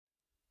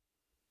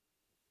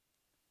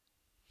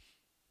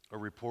a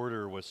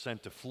reporter was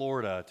sent to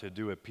Florida to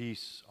do a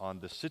piece on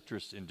the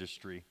citrus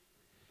industry.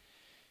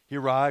 He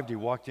arrived, he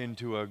walked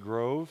into a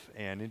grove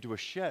and into a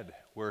shed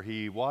where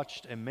he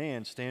watched a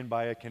man stand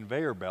by a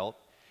conveyor belt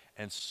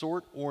and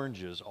sort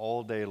oranges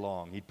all day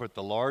long. He'd put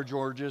the large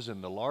oranges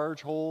in the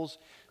large holes,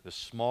 the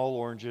small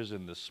oranges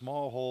in the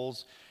small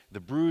holes, the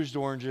bruised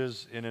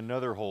oranges in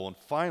another hole. And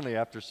finally,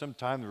 after some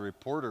time, the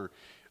reporter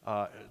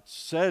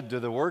said to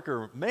the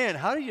worker, "Man,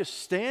 how do you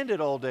stand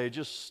it all day,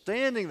 just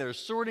standing there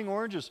sorting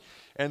oranges?"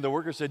 And the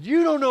worker said,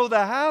 "You don't know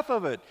the half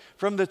of it.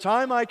 From the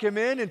time I come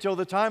in until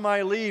the time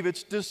I leave,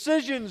 it's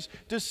decisions,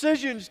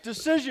 decisions,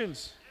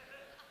 decisions."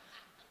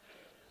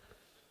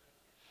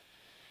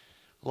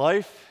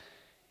 Life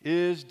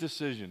is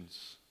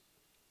decisions.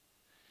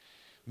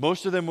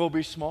 Most of them will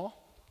be small.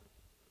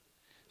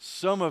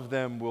 Some of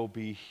them will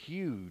be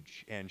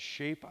huge and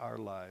shape our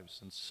lives.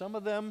 And some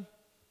of them,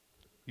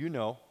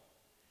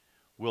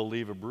 will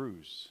leave a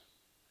bruise.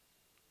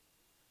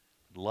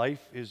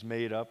 Life is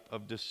made up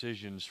of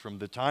decisions from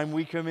the time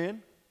we come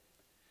in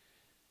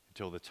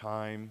until the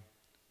time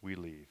we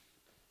leave.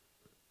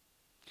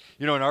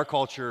 In our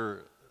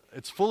culture,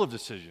 it's full of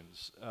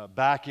decisions.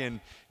 Back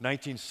in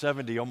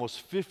 1970,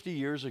 almost 50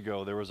 years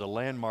ago, there was a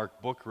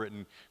landmark book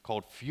written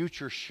called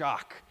Future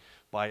Shock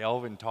by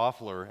Alvin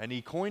Toffler, and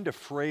he coined a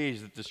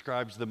phrase that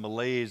describes the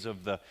malaise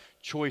of the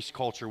choice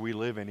culture we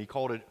live in. He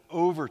called it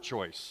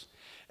overchoice.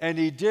 And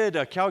he did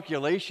a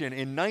calculation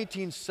in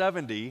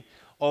 1970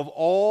 of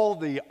all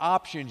the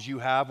options you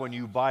have when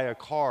you buy a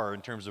car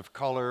in terms of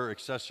color,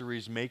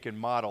 accessories, make, and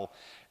model.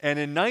 And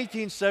in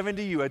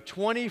 1970, you had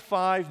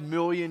 25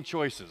 million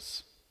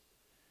choices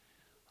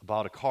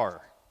about a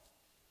car.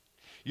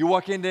 You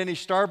walk into any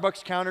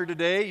Starbucks counter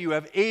today, you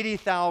have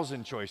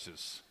 80,000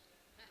 choices.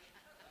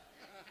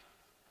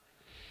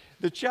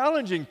 The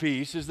challenging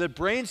piece is that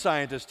brain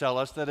scientists tell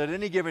us that at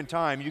any given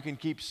time, you can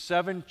keep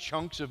 7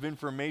 chunks of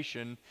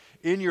information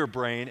in your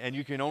brain, and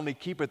you can only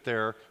keep it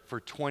there for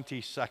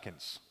 20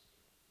 seconds.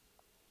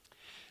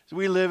 So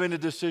we live in a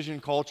decision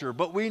culture,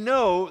 but we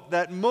know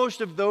that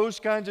most of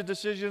those kinds of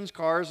decisions,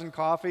 cars and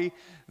coffee,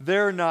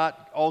 they're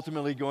not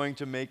ultimately going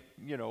to make,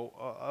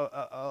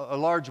 a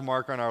large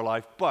mark on our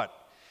life, but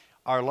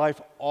our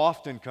life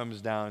often comes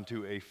down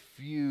to a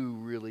few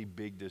really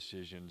big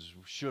decisions.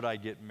 Should I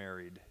get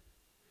married?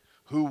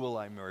 Who will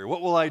I marry?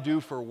 What will I do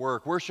for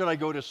work? Where should I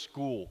go to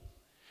school?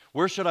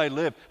 Where should I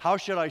live? How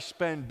should I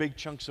spend big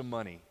chunks of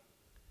money?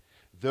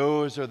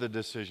 Those are the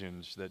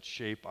decisions that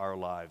shape our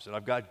lives. And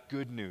I've got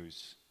good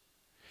news.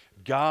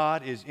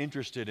 God is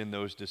interested in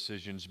those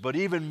decisions, but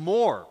even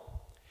more,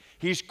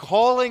 He's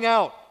calling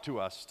out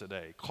to us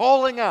today,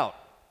 calling out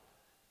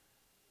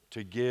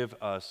to give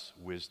us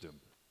wisdom.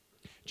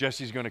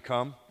 Jesse's going to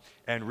come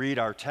and read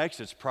our text.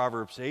 It's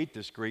Proverbs 8,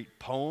 this great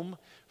poem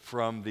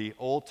from the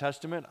Old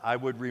Testament. I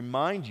would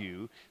remind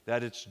you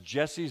that it's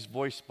Jesse's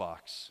voice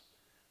box,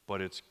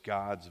 but it's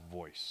God's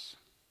voice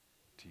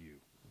to you.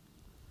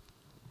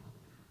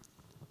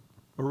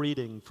 A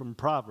reading from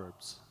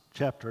Proverbs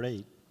chapter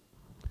 8.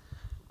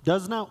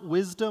 Does not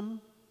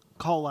wisdom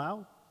call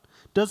out?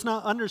 Does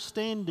not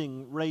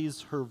understanding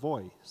raise her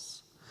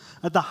voice?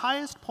 At the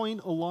highest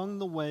point along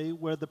the way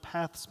where the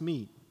paths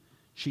meet,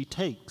 she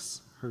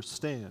takes her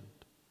stand.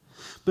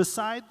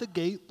 Beside the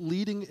gate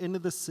leading into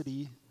the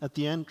city at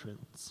the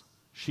entrance,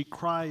 she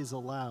cries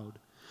aloud,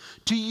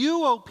 "To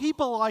you, O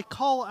people, I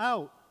call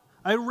out.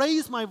 I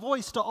raise my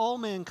voice to all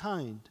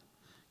mankind.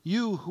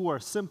 You who are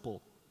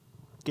simple,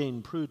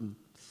 gain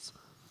prudence.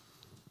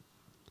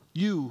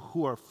 You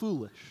who are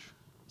foolish,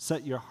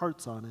 set your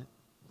hearts on it.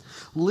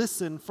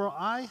 Listen, for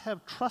I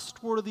have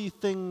trustworthy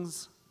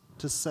things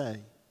to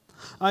say.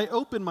 I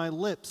open my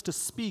lips to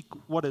speak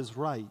what is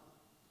right.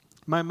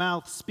 My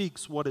mouth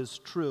speaks what is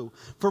true,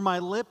 for my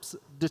lips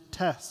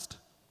detest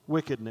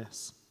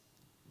wickedness.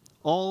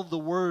 All the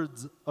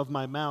words of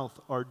my mouth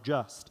are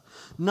just.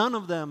 None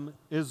of them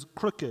is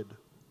crooked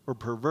or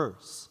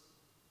perverse.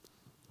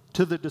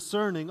 To the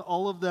discerning,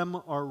 all of them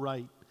are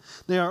right.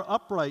 They are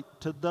upright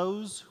to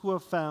those who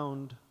have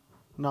found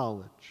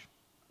knowledge.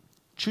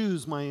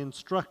 Choose my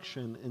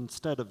instruction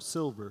instead of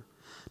silver,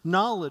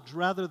 knowledge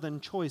rather than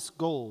choice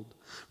gold.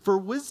 For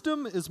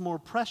wisdom is more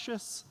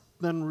precious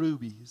than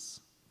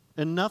rubies,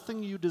 and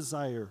nothing you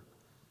desire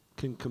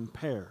can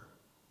compare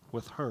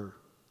with her.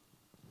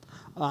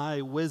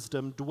 I,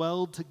 wisdom,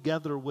 dwell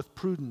together with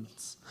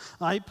prudence.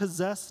 I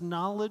possess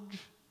knowledge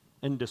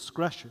and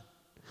discretion.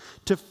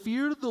 To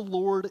fear the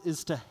Lord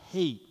is to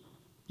hate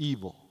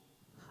evil.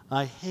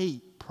 I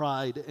hate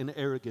pride and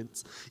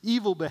arrogance,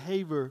 evil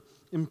behavior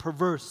and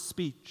perverse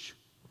speech.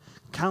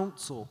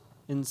 Counsel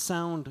and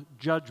sound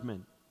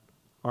judgment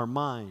are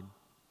mine.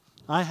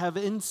 I have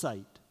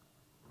insight.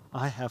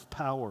 I have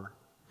power.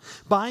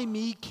 By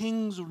me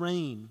kings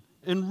reign,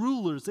 and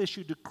rulers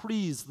issue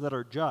decrees that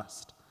are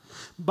just.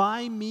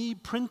 By me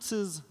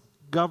princes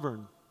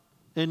govern,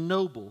 and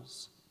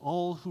nobles,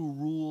 all who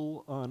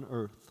rule on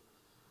earth.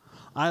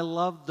 I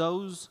love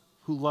those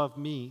who love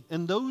me,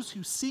 and those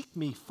who seek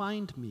me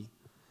find me.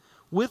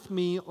 With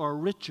me are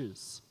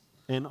riches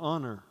and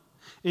honor,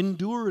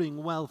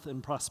 enduring wealth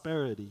and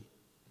prosperity.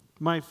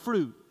 My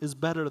fruit is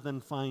better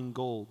than fine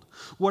gold.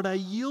 What I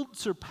yield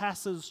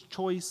surpasses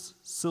choice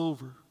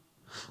silver.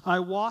 I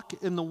walk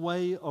in the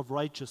way of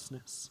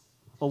righteousness,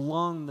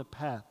 along the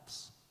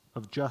paths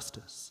of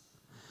justice,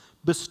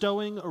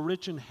 bestowing a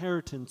rich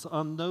inheritance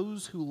on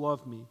those who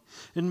love me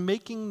and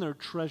making their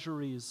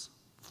treasuries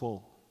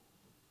full.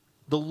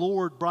 The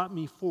Lord brought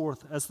me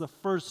forth as the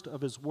first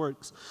of his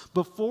works,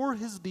 before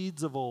his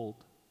deeds of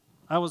old.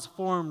 I was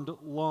formed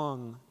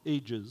long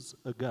ages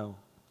ago.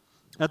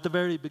 At the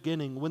very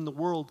beginning, when the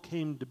world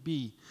came to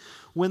be,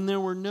 when there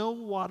were no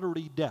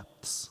watery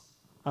depths,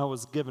 I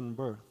was given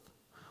birth.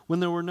 When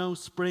there were no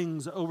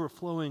springs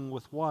overflowing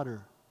with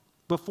water,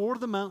 before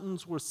the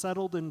mountains were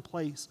settled in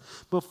place,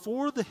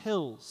 before the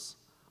hills,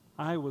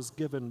 I was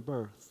given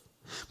birth.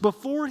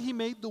 Before he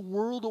made the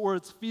world or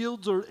its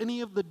fields or any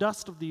of the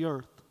dust of the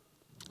earth,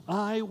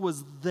 I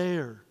was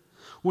there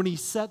when he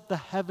set the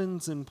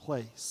heavens in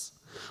place,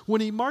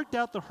 when he marked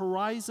out the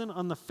horizon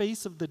on the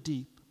face of the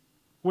deep,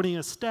 when he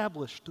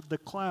established the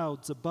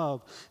clouds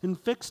above and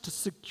fixed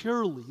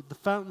securely the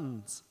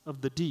fountains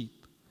of the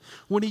deep,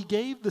 when he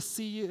gave the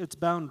sea its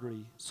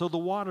boundary so the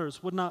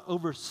waters would not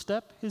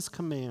overstep his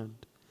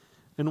command,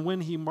 and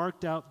when he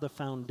marked out the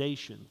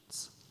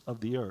foundations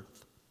of the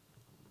earth.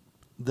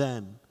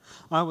 Then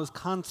I was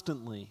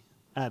constantly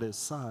at his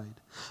side.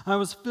 I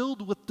was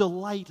filled with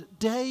delight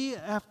day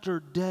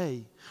after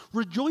day,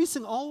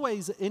 rejoicing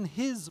always in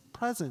his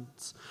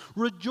presence,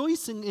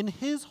 rejoicing in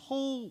his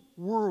whole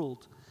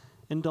world,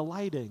 and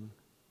delighting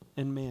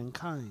in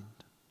mankind.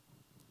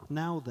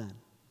 Now then,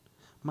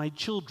 my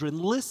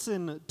children,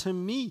 listen to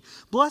me.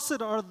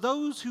 Blessed are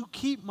those who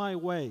keep my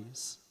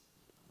ways.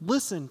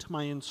 Listen to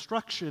my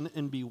instruction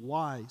and be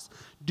wise.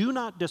 Do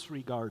not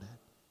disregard it.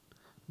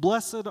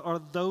 Blessed are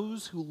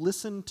those who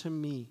listen to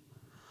me,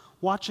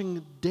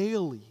 watching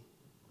daily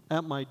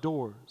at my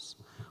doors,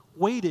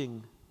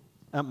 waiting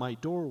at my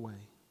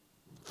doorway.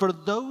 For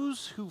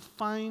those who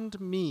find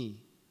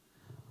me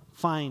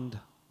find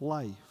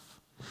life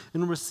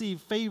and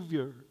receive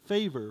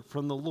favor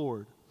from the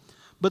Lord.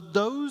 But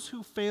those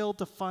who fail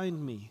to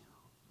find me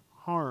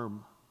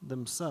harm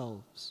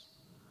themselves.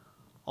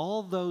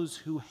 All those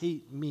who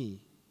hate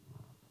me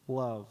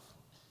love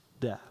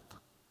death.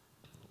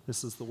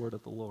 This is the word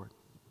of the Lord.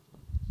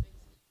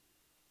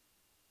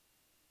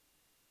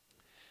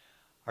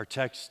 Our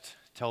text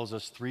tells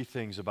us three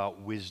things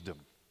about wisdom.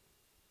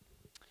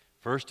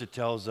 First, it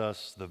tells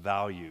us the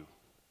value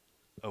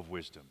of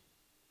wisdom.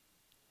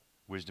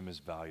 Wisdom is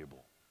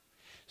valuable.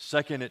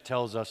 Second, it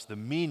tells us the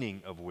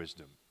meaning of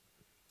wisdom.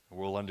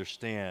 We'll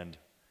understand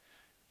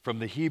from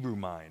the Hebrew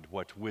mind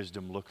what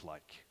wisdom looked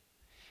like.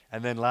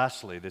 And then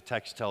lastly, the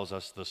text tells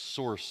us the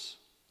source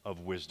of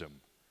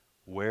wisdom.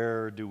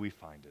 Where do we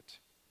find it?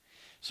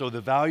 So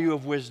the value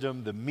of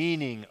wisdom, the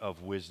meaning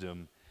of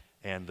wisdom,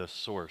 and the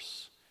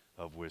source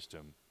of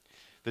wisdom.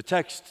 The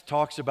text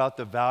talks about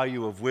the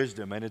value of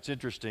wisdom, and it's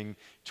interesting.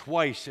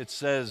 Twice it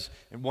says,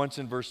 and once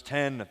in verse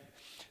 10,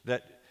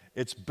 that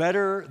it's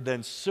better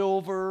than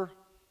silver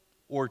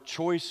or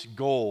choice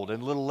gold.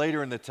 And a little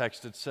later in the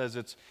text it says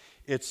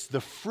it's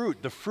the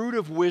fruit. The fruit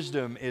of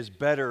wisdom is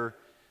better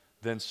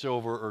than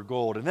silver or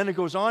gold. And then it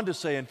goes on to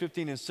say in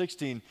 15 and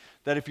 16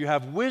 that if you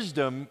have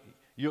wisdom,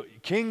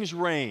 kings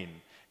reign,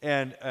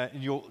 and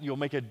you'll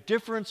make a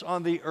difference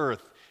on the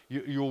earth.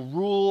 You'll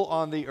rule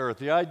on the earth.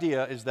 The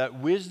idea is that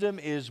wisdom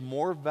is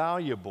more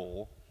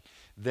valuable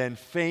than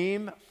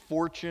fame,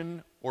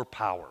 fortune, or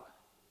power.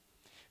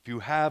 If you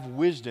have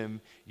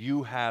wisdom,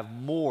 you have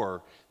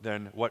more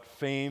than what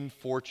fame,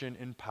 fortune,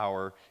 and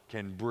power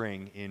can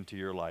bring into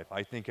your life.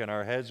 I think in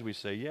our heads we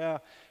say, yeah,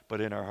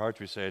 but in our hearts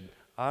we say,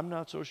 I'm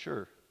not so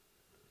sure.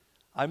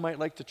 I might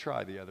like to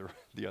try the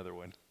other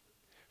one.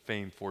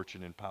 Fame,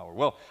 fortune, and power.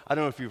 Well, I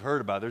don't know if you've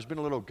heard about it. There's been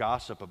a little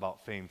gossip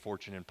about fame,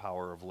 fortune, and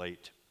power of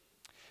late.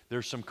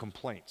 There's some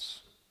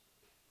complaints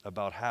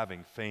about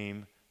having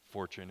fame,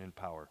 fortune, and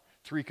power.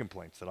 3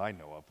 complaints that I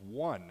know of.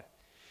 One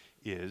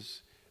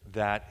is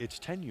that it's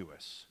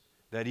tenuous,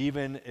 that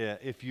even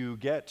if you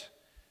get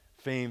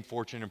fame,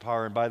 fortune, and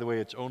power, and by the way,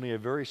 it's only a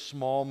very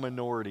small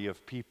minority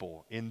of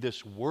people in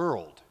this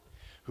world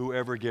who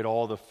ever get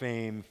all the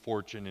fame,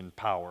 fortune, and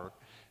power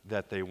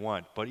that they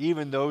want. But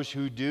even those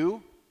who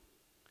do,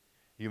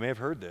 you may have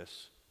heard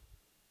this,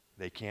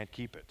 they can't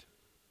keep it.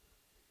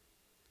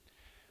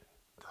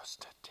 The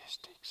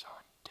statistics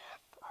on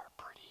death are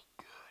pretty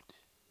good.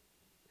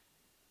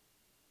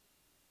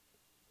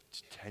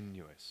 It's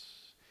tenuous.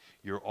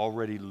 You're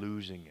already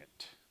losing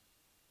it.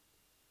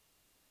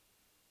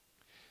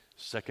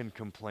 Second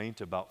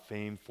complaint about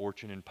fame,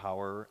 fortune, and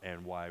power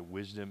and why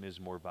wisdom is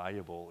more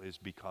valuable is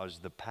because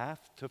the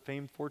path to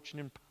fame, fortune,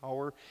 and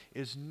power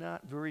is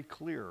not very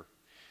clear.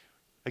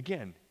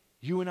 Again,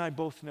 you and I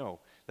both know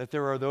that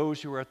there are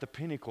those who are at the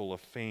pinnacle of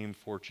fame,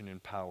 fortune,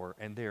 and power,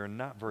 and they are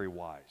not very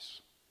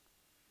wise.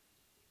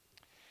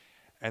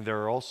 And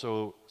there are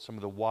also some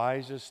of the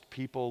wisest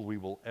people we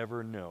will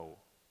ever know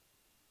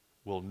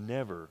will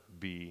never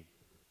be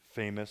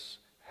famous,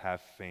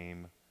 have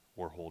fame,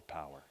 or hold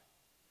power.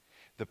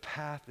 The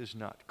path is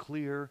not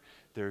clear.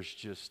 There's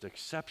just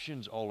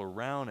exceptions all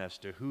around as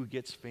to who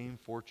gets fame,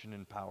 fortune,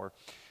 and power.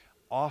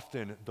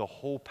 Often, the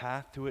whole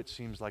path to it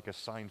seems like a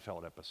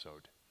Seinfeld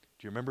episode.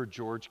 Do you remember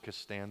George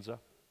Costanza?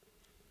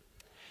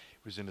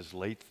 He was in his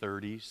late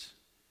 30s.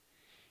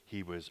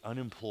 He was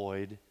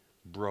unemployed,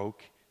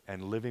 broke,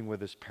 and living with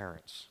his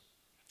parents.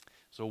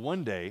 So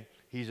one day,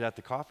 he's at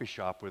the coffee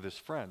shop with his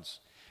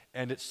friends,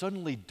 and it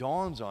suddenly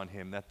dawns on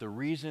him that the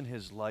reason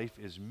his life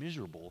is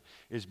miserable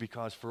is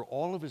because for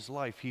all of his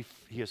life, he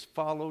has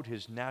followed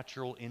his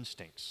natural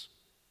instincts.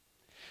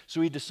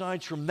 So he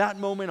decides from that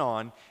moment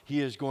on,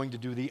 he is going to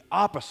do the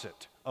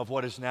opposite of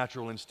what his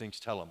natural instincts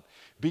tell him.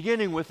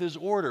 Beginning with his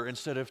order,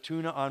 instead of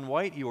tuna on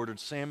white, he ordered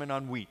salmon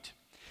on wheat.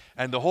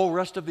 And the whole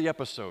rest of the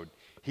episode,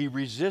 he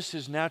resists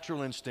his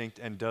natural instinct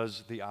and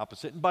does the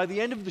opposite. And by the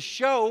end of the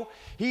show,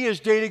 he is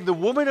dating the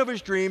woman of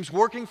his dreams,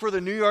 working for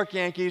the New York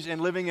Yankees, and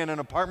living in an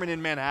apartment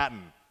in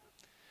Manhattan.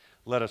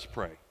 Let us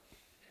pray.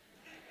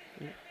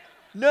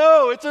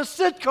 No, it's a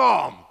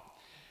sitcom.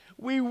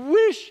 We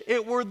wish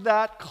it were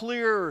that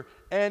clear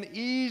and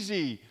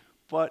easy,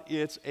 but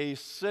it's a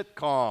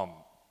sitcom.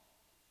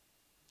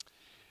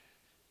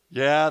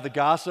 Yeah, the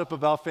gossip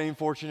about fame,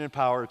 fortune, and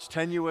power, it's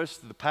tenuous.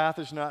 The path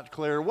is not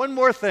clear. One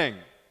more thing.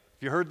 Have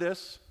you heard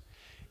this?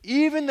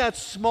 Even that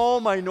small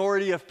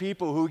minority of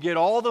people who get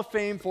all the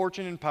fame,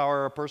 fortune, and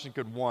power a person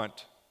could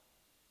want,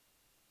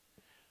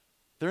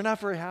 they're not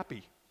very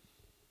happy.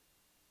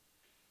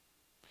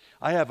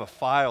 I have a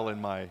file in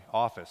my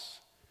office.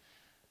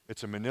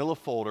 It's a manila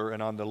folder,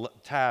 and on the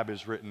tab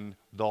is written,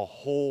 the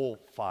whole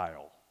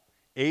file.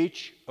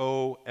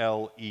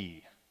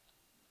 H-O-L-E.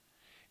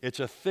 It's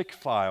a thick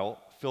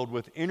file filled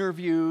with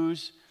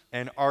interviews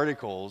and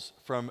articles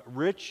from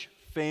rich,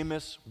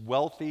 famous,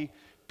 wealthy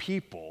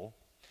people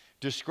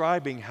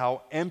describing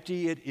how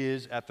empty it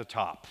is at the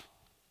top.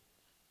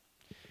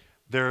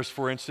 There's,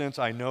 for instance,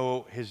 I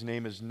know his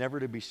name is never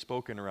to be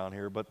spoken around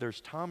here, but there's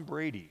Tom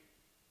Brady.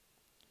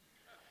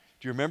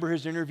 Do you remember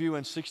his interview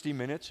on 60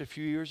 Minutes a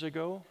few years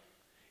ago?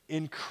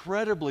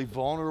 Incredibly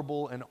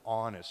vulnerable and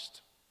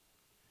honest.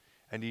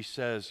 And he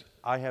says,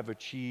 I have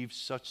achieved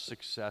such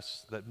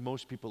success that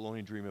most people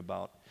only dream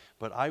about,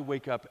 but I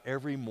wake up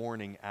every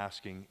morning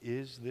asking,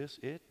 is this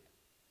it?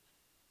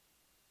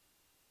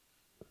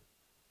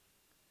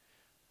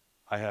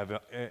 I have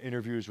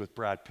interviews with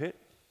Brad Pitt,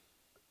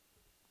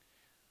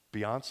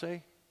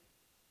 Beyonce,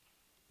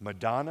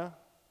 Madonna.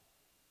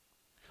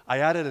 I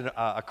added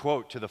a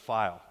quote to the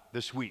file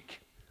this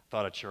week.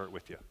 Thought I'd share it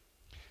with you.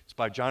 It's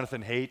by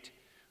Jonathan Haidt,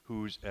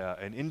 who's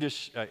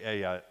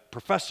a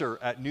professor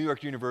at New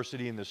York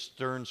University in the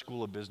Stern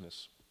School of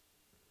Business.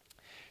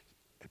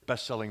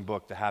 Best-selling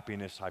book, The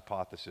Happiness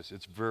Hypothesis.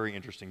 It's a very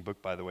interesting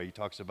book, by the way. He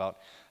talks about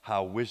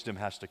how wisdom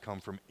has to come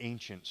from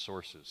ancient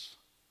sources.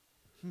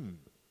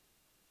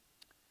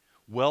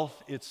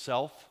 Wealth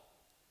itself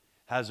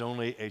has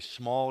only a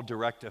small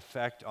direct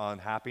effect on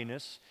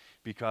happiness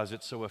because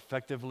it so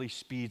effectively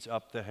speeds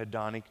up the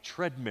hedonic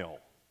treadmill.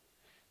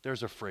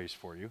 There's a phrase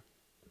for you.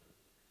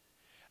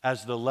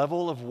 As the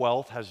level of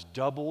wealth has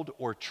doubled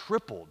or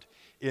tripled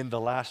in the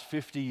last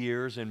 50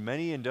 years in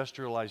many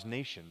industrialized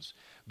nations,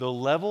 the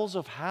levels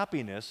of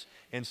happiness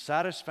and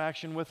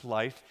satisfaction with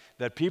life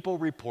that people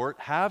report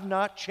have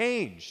not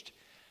changed.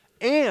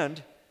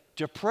 And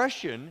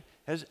depression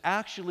has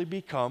actually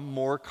become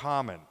more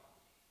common.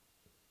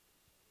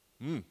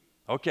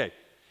 Okay,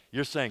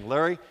 you're saying,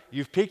 Larry,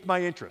 you've piqued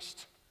my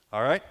interest,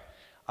 all right?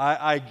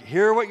 I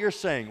hear what you're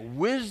saying.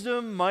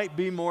 Wisdom might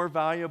be more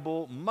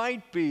valuable,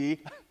 might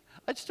be,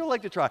 I'd still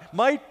like to try,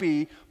 might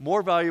be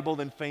more valuable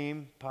than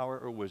fame, power,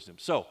 or wisdom.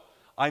 So,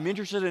 I'm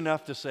interested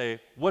enough to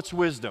say, what's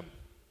wisdom?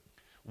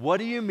 What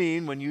do you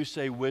mean when you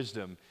say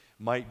wisdom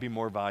might be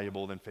more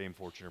valuable than fame,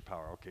 fortune, or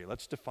power? Okay,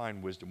 let's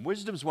define wisdom.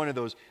 Wisdom is one of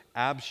those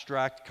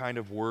abstract kind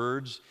of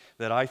words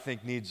that I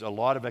think needs a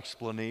lot of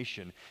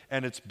explanation,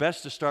 and it's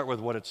best to start with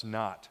what it's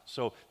not.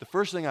 So the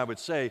first thing I would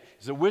say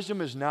is that wisdom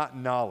is not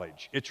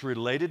knowledge. It's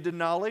related to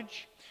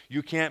knowledge.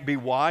 You can't be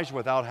wise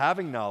without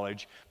having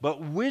knowledge, but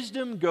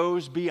wisdom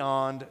goes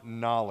beyond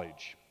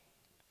knowledge.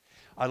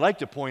 I like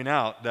to point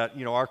out that,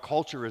 our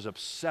culture is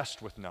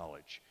obsessed with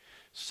knowledge.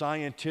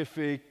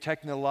 Scientific,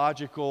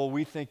 technological,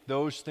 we think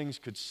those things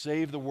could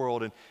save the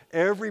world. And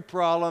every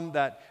problem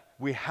that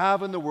we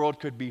have in the world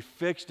could be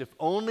fixed if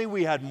only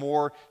we had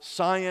more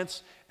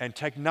science and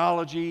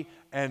technology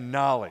and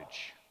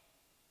knowledge.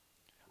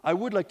 I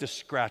would like to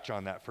scratch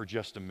on that for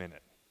just a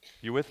minute.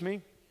 You with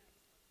me?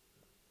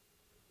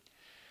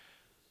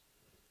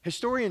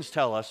 Historians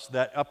tell us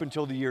that up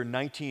until the year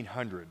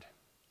 1900,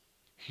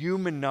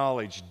 human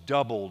knowledge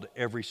doubled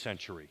every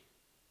century.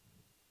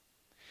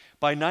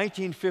 By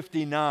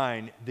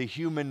 1959, the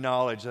human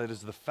knowledge, that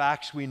is the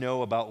facts we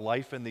know about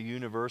life and the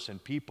universe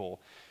and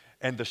people,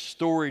 and the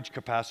storage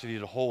capacity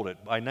to hold it,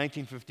 by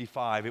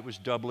 1955, it was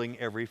doubling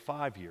every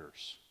 5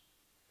 years.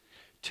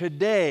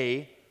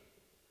 Today,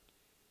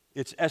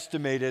 it's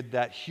estimated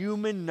that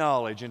human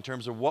knowledge, in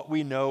terms of what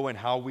we know and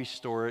how we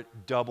store it,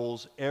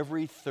 doubles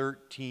every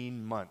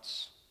 13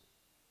 months.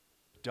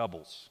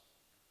 Doubles.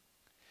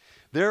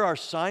 There are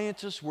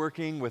scientists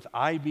working with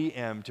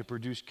IBM to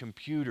produce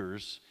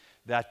computers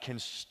that can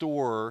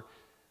store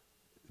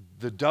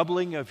the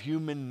doubling of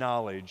human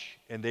knowledge,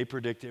 and they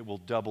predict it will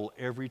double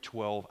every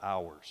 12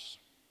 hours.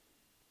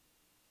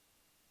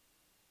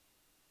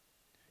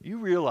 You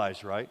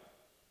realize, right,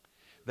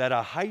 that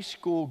a high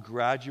school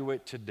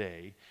graduate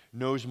today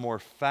knows more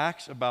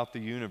facts about the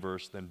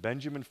universe than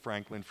Benjamin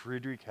Franklin,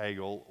 Friedrich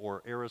Hegel,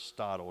 or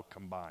Aristotle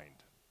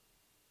combined.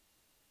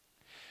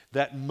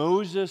 That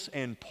Moses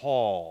and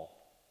Paul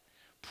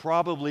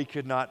probably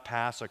could not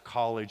pass a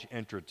college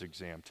entrance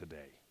exam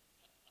today.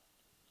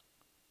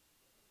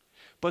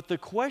 But the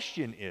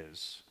question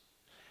is,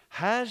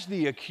 has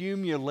the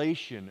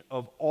accumulation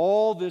of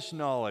all this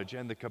knowledge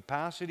and the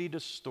capacity to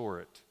store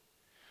it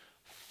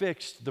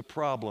fixed the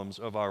problems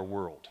of our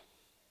world?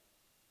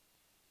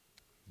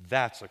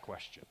 That's a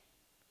question.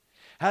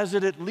 Has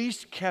it at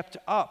least kept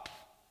up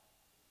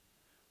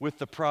with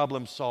the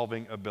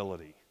problem-solving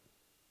ability?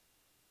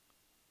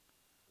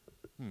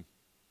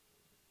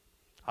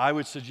 I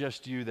would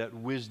suggest to you that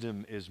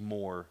wisdom is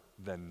more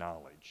than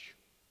knowledge.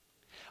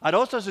 I'd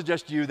also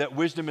suggest to you that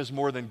wisdom is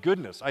more than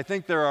goodness. I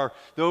think there are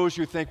those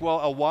who think, well,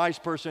 a wise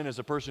person is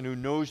a person who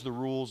knows the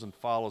rules and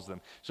follows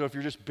them. So if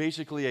you're just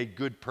basically a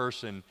good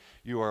person,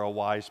 you are a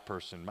wise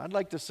person. I'd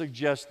like to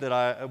suggest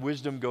that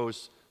wisdom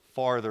goes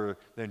farther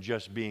than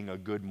just being a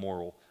good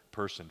moral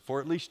person, for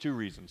at least two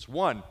reasons.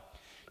 One,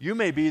 you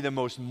may be the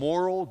most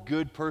moral,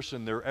 good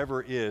person there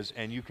ever is,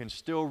 and you can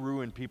still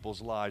ruin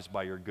people's lives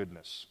by your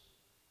goodness.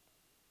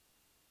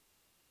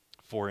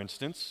 For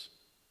instance,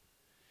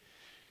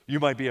 you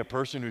might be a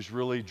person who's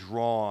really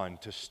drawn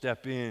to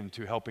step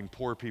into helping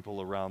poor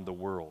people around the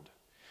world.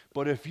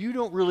 But if you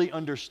don't really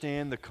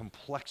understand the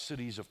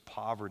complexities of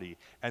poverty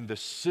and the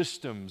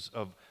systems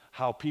of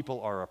how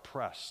people are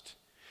oppressed,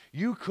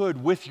 you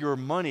could, with your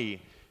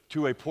money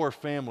to a poor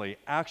family,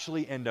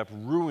 actually end up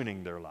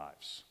ruining their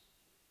lives.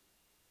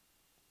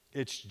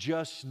 It's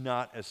just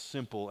not as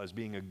simple as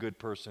being a good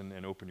person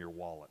and open your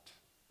wallet.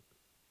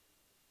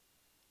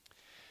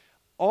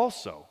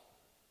 Also,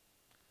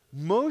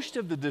 most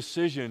of the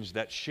decisions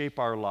that shape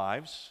our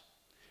lives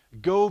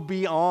go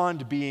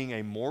beyond being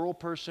a moral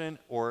person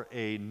or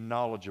a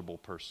knowledgeable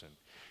person.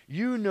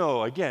 You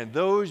know, again,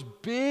 those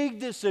big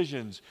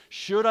decisions,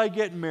 should I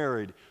get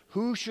married?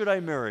 Who should I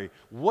marry?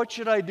 What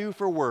should I do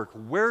for work?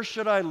 Where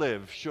should I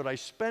live? Should I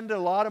spend a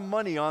lot of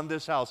money on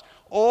this house?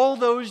 All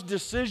those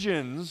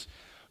decisions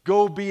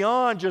go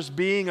beyond just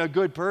being a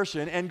good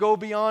person and go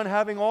beyond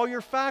having all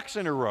your facts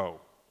in a row.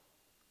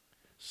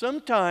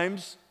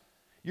 Sometimes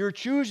you're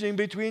choosing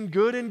between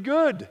good and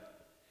good.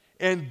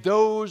 And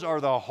those are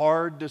the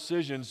hard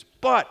decisions.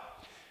 But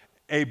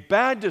a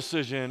bad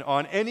decision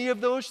on any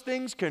of those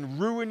things can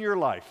ruin your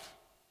life.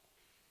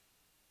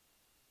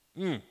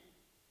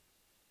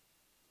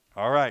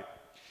 All right.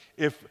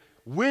 If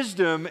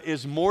wisdom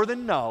is more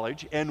than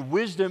knowledge and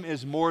wisdom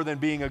is more than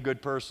being a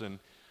good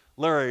person,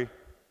 Larry,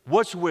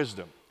 what's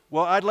wisdom?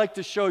 Well, I'd like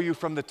to show you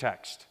from the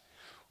text.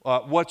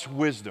 What's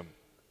wisdom?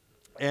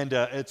 And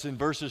it's in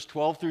verses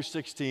 12 through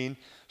 16.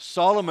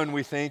 Solomon,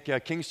 we think,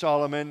 King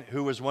Solomon,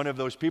 who was one of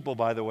those people,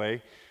 by the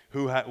way,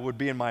 who would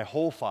be in my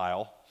whole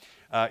file,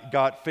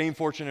 got fame,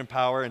 fortune, and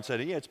power and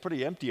said, yeah, it's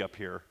pretty empty up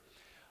here.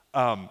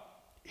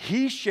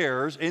 He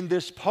shares in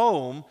this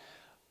poem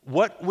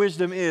what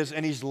wisdom is,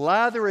 and he's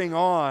lathering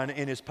on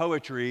in his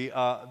poetry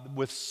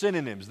with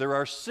synonyms. There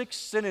are 6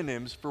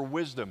 synonyms for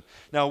wisdom.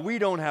 Now, we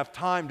don't have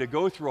time to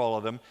go through all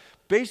of them.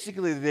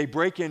 Basically, they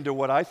break into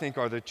what I think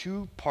are the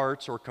 2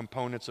 parts or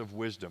components of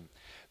wisdom.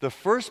 The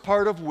first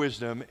part of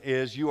wisdom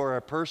is you are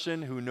a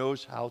person who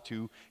knows how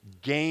to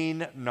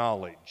gain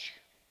knowledge.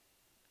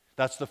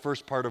 That's the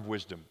first part of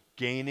wisdom,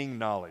 gaining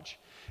knowledge.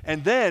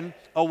 And then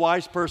a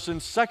wise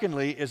person,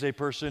 secondly, is a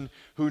person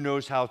who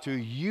knows how to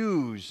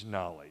use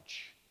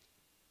knowledge.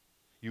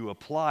 You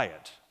apply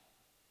it.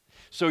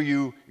 So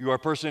you are a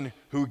person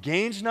who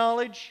gains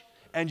knowledge,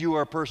 and you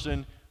are a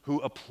person who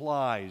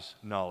applies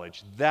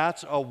knowledge.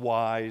 That's a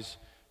wise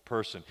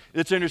person.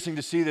 It's interesting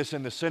to see this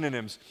in the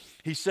synonyms.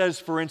 He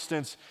says, for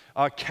instance,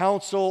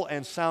 counsel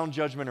and sound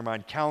judgment are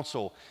mine.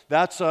 Counsel,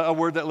 that's a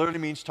word that literally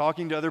means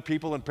talking to other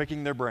people and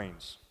picking their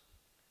brains.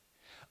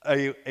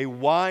 A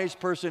wise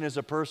person is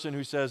a person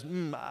who says,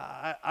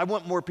 I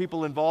want more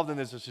people involved in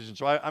this decision,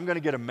 so I'm going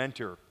to get a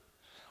mentor.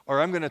 Or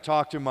I'm going to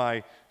talk to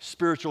my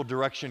spiritual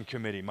direction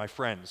committee, my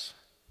friends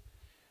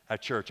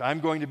at church. I'm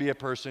going to be a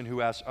person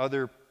who asks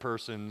other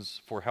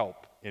persons for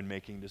help in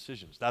making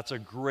decisions. That's a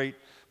great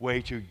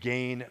way to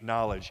gain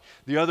knowledge.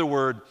 The other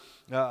word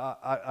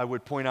I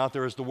would point out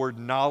there is the word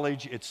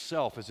knowledge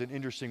itself. It's an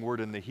interesting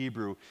word in the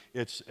Hebrew.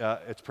 It's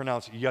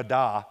pronounced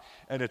yada,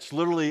 and it's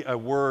literally a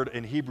word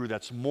in Hebrew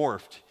that's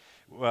morphed.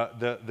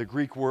 The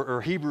Greek word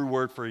or Hebrew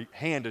word for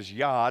hand is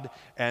yad,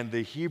 and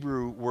the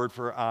Hebrew word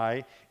for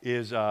eye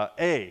is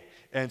a.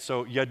 And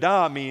so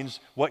yada means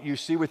what you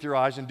see with your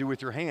eyes and do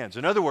with your hands.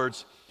 In other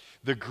words,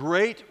 the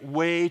great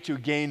way to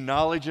gain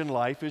knowledge in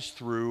life is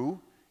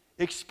through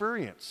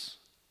experience.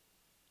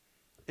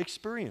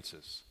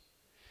 Experiences.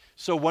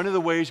 So one of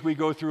the ways we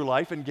go through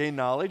life and gain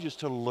knowledge is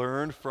to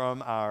learn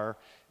from our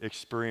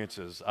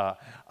experiences.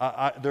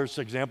 There's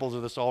examples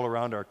of this all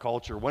around our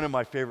culture. One of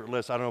my favorite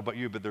lists, I don't know about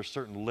you, but there's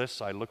certain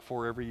lists I look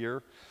for every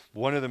year.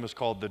 One of them is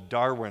called the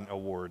Darwin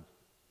Award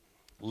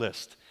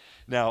list.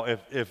 Now,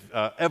 if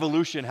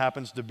evolution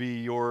happens to be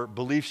your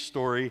belief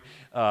story,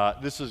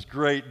 this is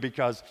great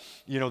because,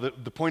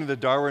 the point of the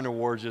Darwin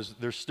Awards is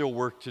there's still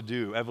work to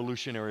do,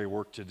 evolutionary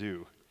work to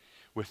do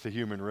with the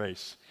human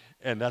race.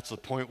 And that's the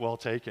point well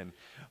taken.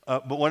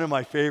 But one of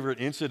my favorite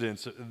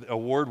incidents,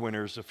 award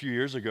winners a few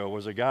years ago,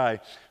 was a guy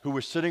who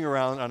was sitting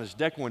around on his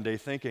deck one day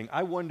thinking,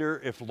 I wonder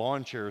if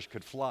lawn chairs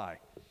could fly.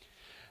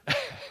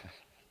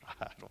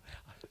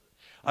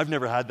 I've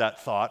never had that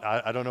thought.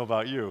 I don't know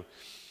about you.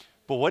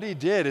 But what he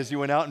did is he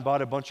went out and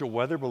bought a bunch of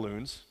weather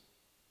balloons,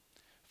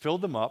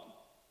 filled them up,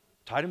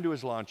 tied them to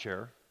his lawn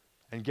chair,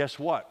 and guess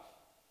what?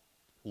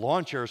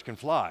 Lawn chairs can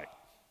fly.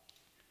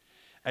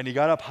 And he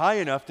got up high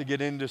enough to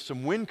get into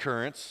some wind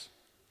currents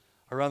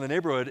around the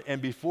neighborhood,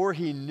 and before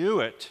he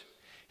knew it,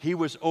 he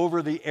was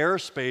over the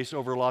airspace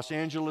over Los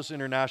Angeles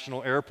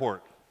International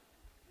Airport.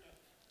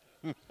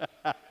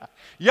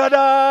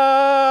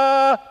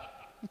 Yada!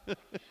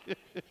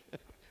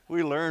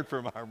 We learn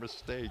from our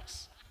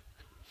mistakes.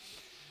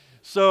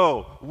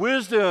 So,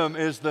 wisdom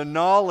is the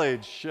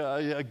knowledge,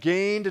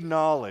 gained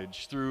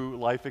knowledge through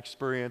life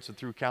experience and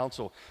through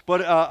counsel.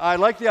 But I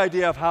like the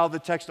idea of how the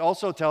text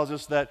also tells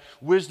us that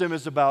wisdom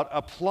is about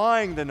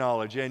applying the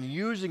knowledge and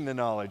using the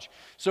knowledge.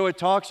 So it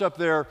talks up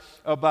there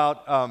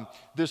about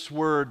this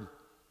word,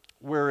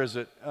 where is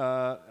it?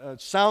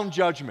 Sound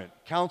judgment,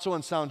 counsel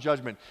and sound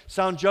judgment.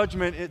 Sound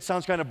judgment, it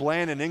sounds kind of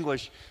bland in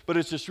English, but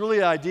it's just really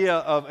the idea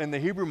of, in the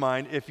Hebrew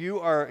mind, if you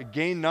are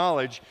gain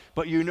knowledge,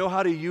 but you know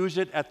how to use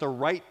it at the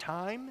right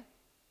time,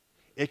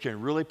 it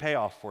can really pay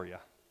off for you.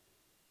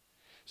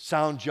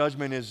 Sound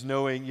judgment is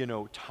knowing,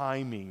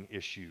 timing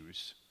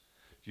issues.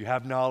 You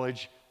have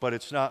knowledge, but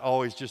it's not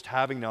always just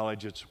having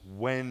knowledge, it's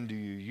when do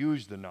you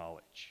use the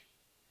knowledge.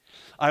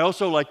 I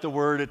also like the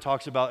word, it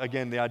talks about,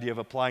 again, the idea of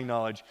applying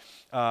knowledge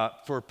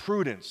for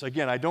prudence.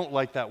 Again, I don't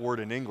like that word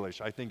in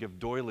English. I think of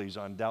doilies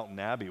on Downton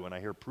Abbey when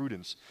I hear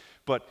prudence.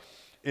 But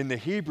in the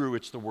Hebrew,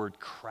 it's the word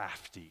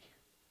crafty.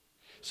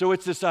 So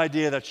it's this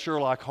idea that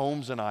Sherlock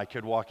Holmes and I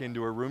could walk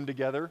into a room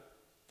together.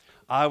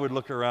 I would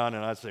look around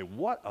and I'd say,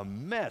 what a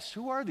mess.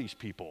 Who are these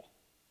people?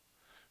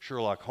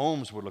 Sherlock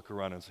Holmes would look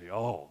around and say,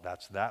 oh,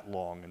 that's that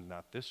long and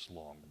not this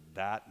long.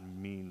 That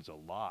means a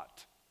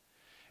lot.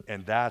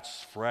 And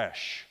that's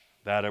fresh.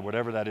 That,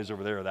 whatever that is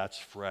over there, that's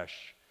fresh.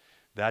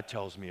 That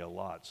tells me a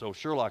lot. So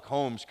Sherlock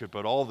Holmes could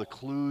put all the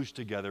clues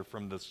together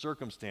from the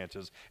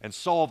circumstances and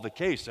solve the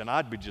case, and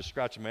I'd be just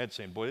scratching my head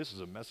saying, boy, this is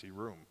a messy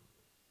room.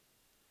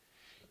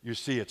 You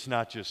see, it's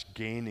not just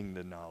gaining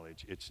the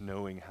knowledge, it's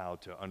knowing how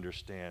to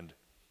understand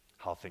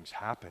how things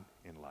happen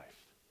in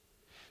life.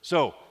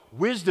 So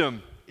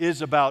wisdom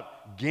is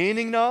about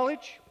gaining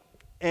knowledge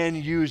and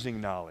using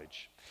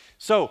knowledge.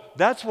 So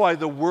that's why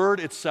the word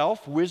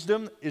itself,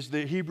 wisdom, is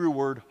the Hebrew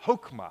word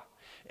chokmah.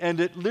 And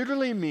it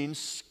literally means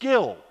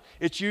skill.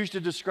 It's used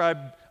to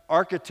describe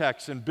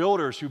architects and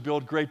builders who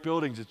build great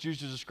buildings. It's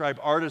used to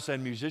describe artists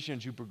and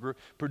musicians who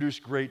produce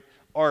great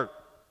art.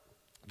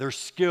 They're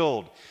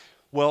skilled.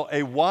 Well,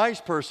 a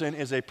wise person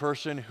is a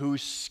person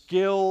who's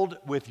skilled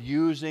with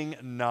using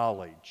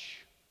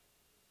knowledge.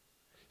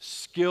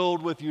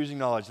 Skilled with using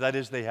knowledge. That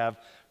is, they have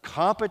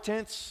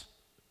competence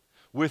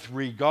with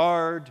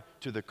regard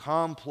to the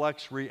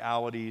complex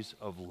realities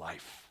of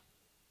life.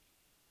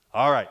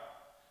 All right.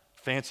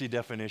 Fancy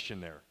definition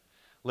there.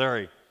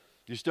 Larry,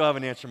 you still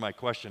haven't answered my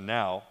question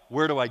now.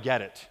 Where do I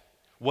get it?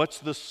 What's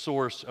the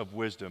source of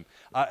wisdom?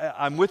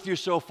 I'm with you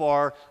so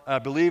far. I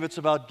believe it's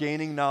about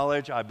gaining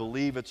knowledge. I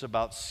believe it's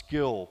about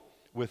skill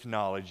with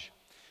knowledge.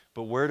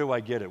 But where do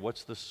I get it?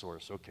 What's the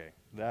source? Okay,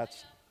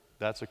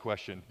 that's a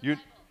question.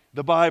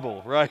 The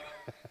Bible, right?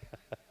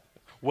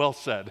 Well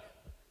said.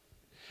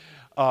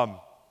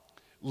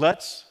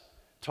 Let's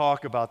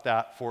talk about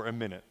that for a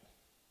minute.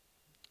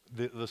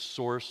 The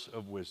source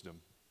of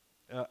wisdom.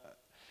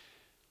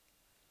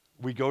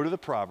 We go to the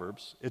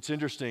Proverbs. It's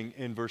interesting,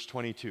 in verse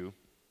 22,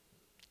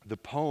 the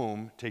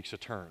poem takes a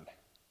turn.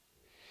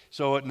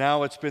 So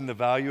now it's been the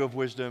value of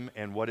wisdom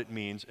and what it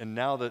means, and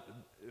now that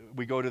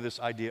we go to this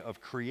idea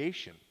of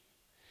creation.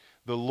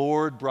 The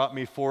Lord brought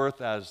me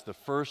forth as the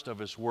first of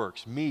his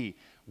works. Me,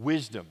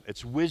 wisdom.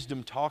 It's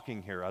wisdom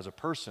talking here as a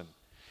person.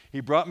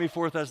 He brought me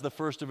forth as the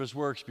first of his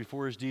works.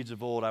 Before his deeds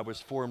of old, I was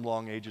formed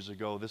long ages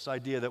ago. This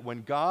idea that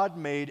when God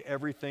made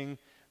everything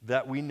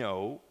that we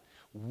know,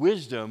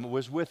 wisdom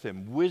was with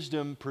him.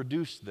 Wisdom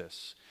produced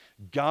this.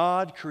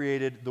 God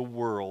created the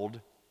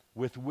world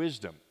with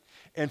wisdom.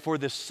 And for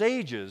the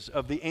sages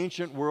of the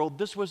ancient world,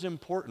 this was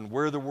important.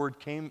 Where the world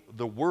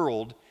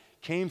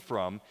came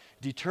from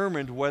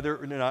determined whether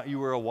or not you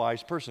were a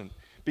wise person.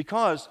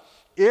 Because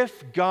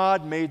if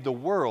God made the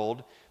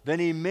world, then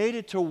he made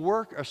it to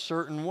work a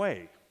certain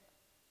way.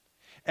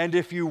 And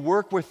if you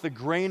work with the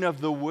grain of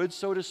the wood,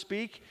 so to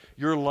speak,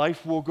 your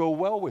life will go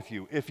well with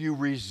you. If you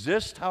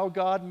resist how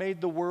God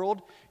made the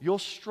world, you'll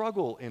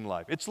struggle in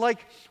life. It's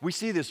like we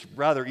see this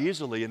rather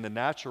easily in the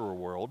natural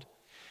world,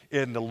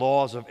 in the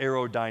laws of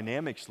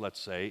aerodynamics, let's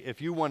say. If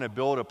you want to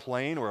build a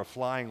plane or a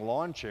flying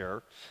lawn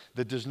chair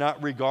that does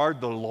not regard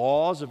the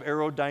laws of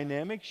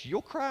aerodynamics,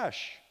 you'll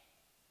crash.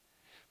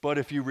 But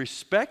if you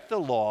respect the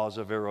laws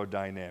of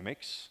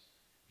aerodynamics,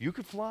 you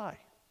could fly.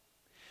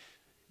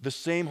 The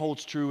same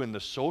holds true in the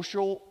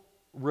social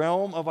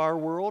realm of our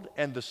world,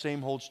 and the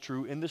same holds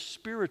true in the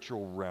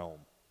spiritual realm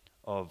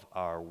of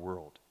our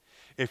world.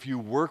 If you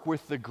work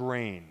with the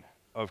grain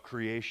of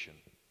creation,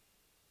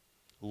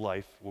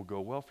 life will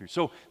go well for you.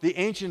 So the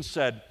ancients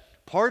said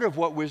part of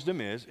what wisdom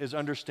is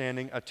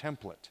understanding a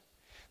template,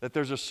 that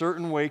there's a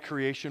certain way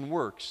creation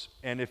works.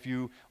 And if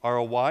you are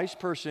a wise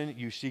person,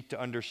 you seek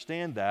to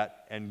understand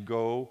that and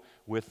go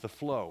with the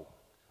flow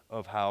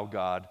of how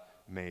God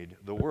made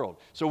the world.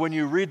 So when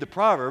you read the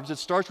Proverbs, it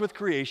starts with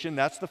creation,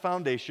 that's the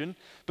foundation.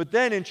 But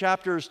then in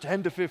chapters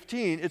 10 to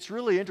 15, it's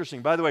really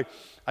interesting. By the way,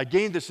 I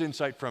gained this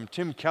insight from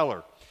Tim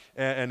Keller,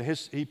 and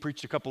he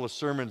preached a couple of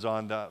sermons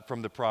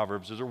from the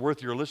Proverbs. They're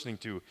worth your listening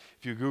to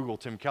if you Google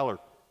Tim Keller.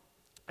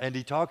 And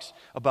he talks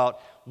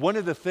about one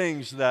of the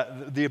things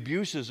that the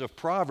abuses of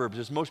Proverbs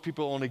is most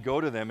people only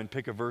go to them and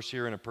pick a verse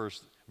here and a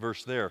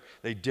verse there.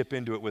 They dip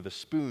into it with a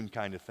spoon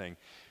kind of thing.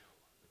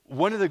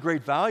 One of the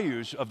great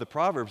values of the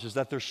Proverbs is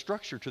that there's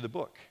structure to the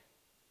book.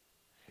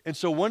 And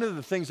so one of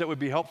the things that would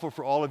be helpful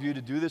for all of you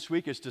to do this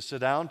week is to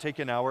sit down, take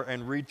an hour,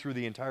 and read through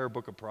the entire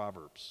book of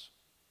Proverbs.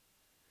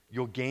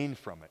 You'll gain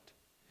from it.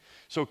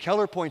 So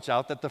Keller points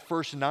out that the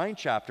first 9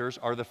 chapters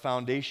are the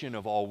foundation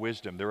of all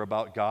wisdom. They're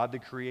about God the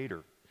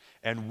Creator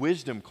and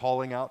wisdom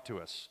calling out to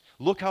us.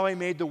 Look how I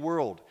made the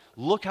world.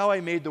 Look how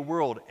I made the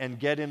world, and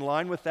get in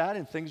line with that,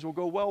 and things will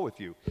go well with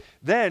you.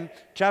 Then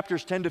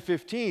chapters 10 to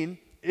 15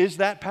 is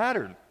that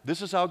pattern.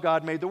 This is how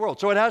God made the world.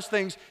 So it has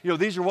things,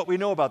 these are what we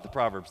know about the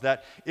Proverbs,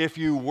 that if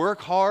you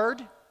work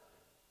hard,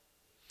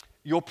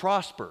 you'll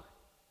prosper.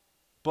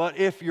 But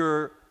if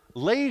you're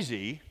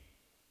lazy,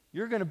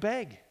 you're going to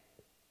beg.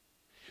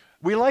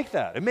 We like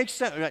that. It makes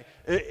sense.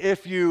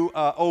 If you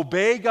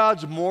obey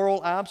God's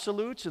moral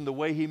absolutes and the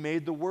way He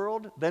made the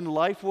world, then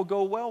life will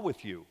go well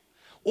with you.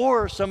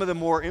 Or some of the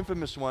more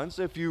infamous ones,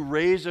 if you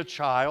raise a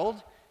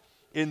child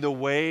in the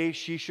way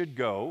she should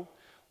go,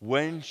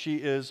 when she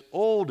is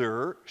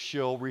older,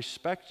 she'll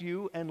respect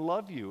you and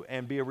love you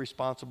and be a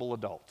responsible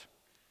adult.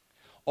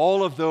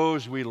 All of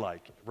those we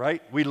like, right?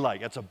 We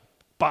like. It's a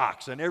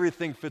box and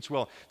everything fits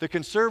well. The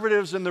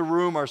conservatives in the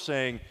room are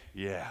saying,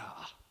 yeah,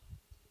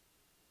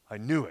 I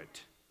knew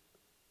it.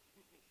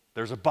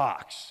 There's a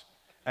box.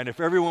 And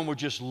if everyone would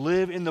just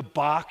live in the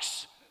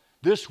box,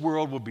 this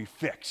world would be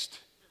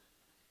fixed.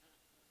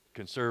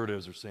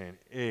 Conservatives are saying,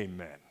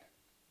 amen.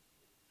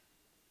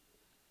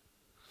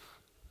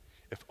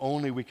 If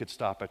only we could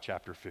stop at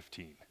chapter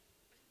 15.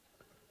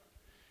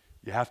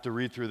 You have to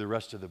read through the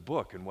rest of the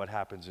book, and what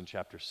happens in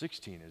chapter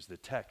 16 is the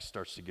text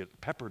starts to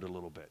get peppered a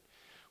little bit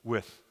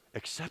with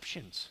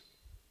exceptions.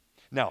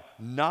 Now,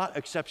 not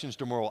exceptions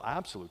to moral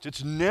absolutes.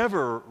 It's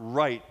never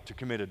right to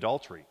commit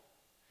adultery.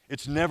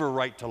 It's never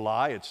right to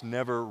lie. It's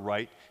never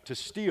right to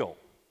steal.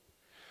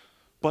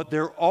 But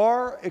there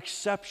are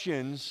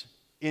exceptions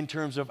in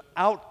terms of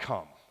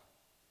outcome.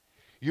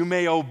 You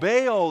may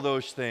obey all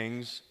those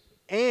things,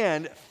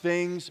 and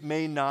things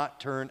may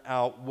not turn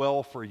out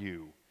well for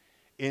you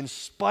in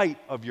spite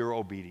of your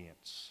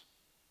obedience.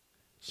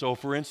 So,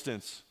 for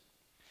instance,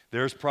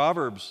 there's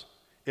Proverbs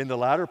in the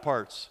latter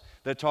parts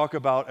that talk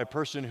about a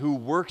person who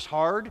works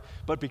hard,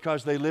 but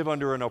because they live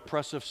under an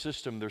oppressive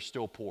system, they're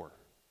still poor.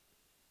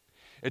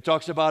 It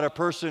talks about a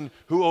person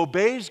who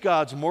obeys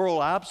God's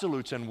moral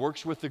absolutes and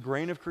works with the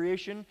grain of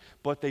creation,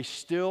 but they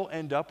still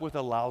end up with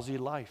a lousy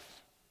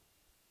life.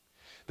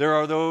 There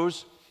are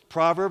those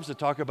Proverbs that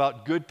talk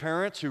about good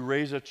parents who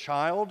raise a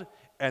child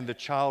and the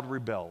child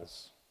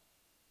rebels.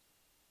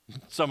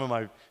 Some of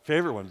my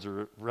favorite ones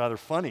are rather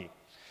funny.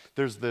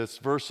 There's this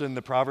verse in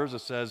the Proverbs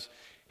that says,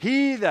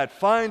 "He that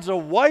finds a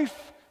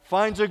wife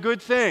finds a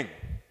good thing."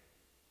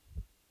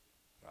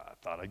 I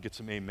thought I'd get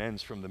some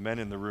amens from the men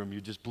in the room. You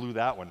just blew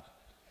that one.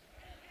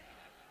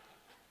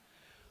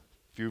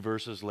 A few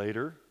verses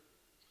later,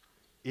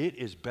 "It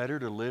is better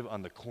to live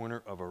on the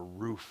corner of a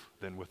roof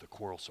than with a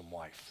quarrelsome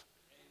wife."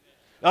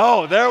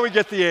 Oh, there we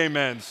get the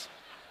amens.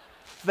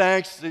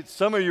 Thanks.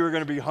 Some of you are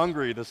going to be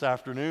hungry this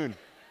afternoon.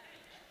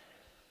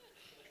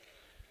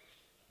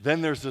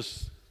 Then there's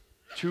this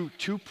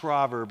two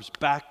Proverbs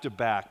back to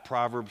back,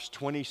 Proverbs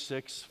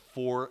 26,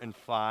 4 and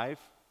 5.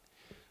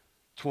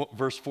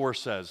 Verse 4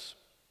 says,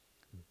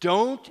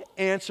 "Don't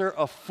answer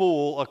a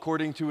fool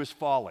according to his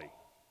folly."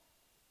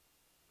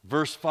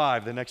 Verse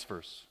 5, the next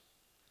verse,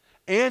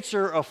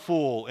 "Answer a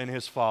fool in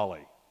his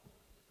folly."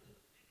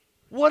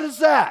 What is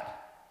that?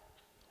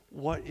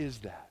 What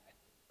is that?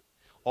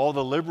 All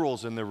the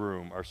liberals in the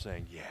room are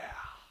saying, yeah,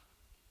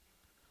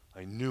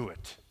 I knew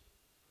it.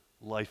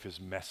 Life is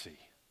messy.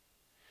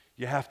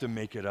 You have to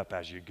make it up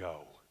as you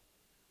go.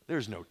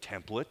 There's no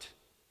template.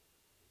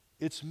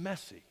 It's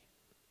messy.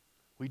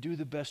 We do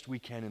the best we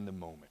can in the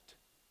moment.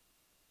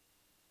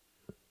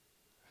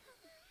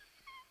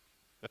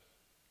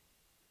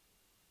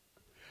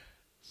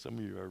 Some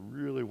of you are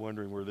really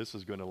wondering where this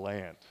is going to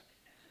land.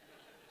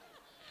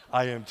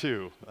 I am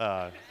too.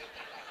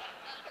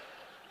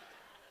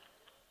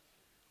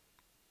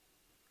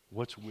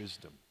 What's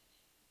wisdom?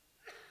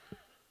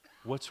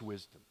 What's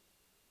wisdom?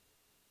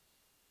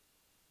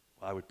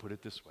 Well, I would put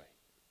it this way.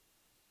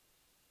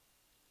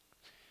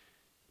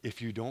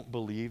 If you don't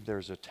believe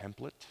there's a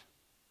template,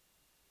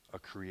 a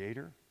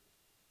creator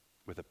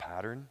with a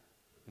pattern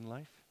in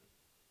life,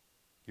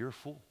 you're a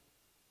fool.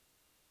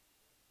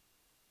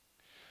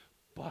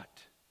 But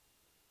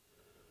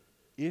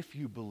if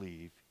you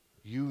believe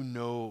you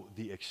know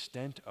the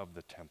extent of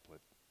the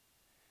template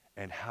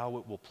and how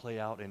it will play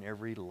out in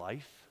every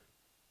life,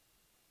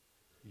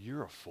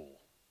 you're a fool.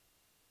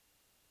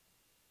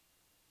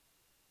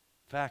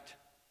 In fact,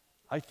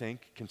 I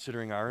think,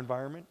 considering our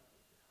environment,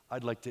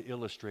 I'd like to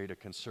illustrate a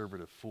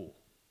conservative fool.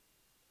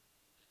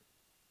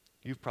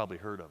 You've probably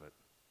heard of it.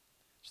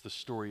 It's the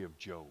story of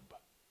Job.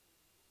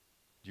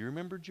 Do you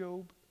remember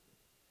Job?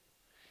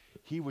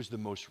 He was the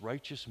most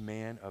righteous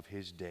man of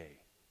his day.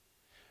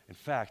 In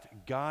fact,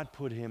 God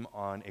put him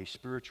on a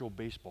spiritual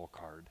baseball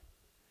card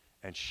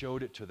and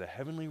showed it to the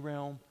heavenly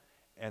realm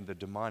and the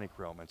demonic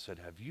realm and said,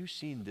 have you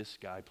seen this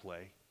guy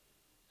play?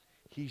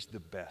 He's the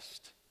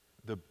best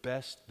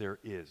there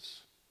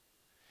is.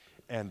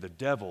 And the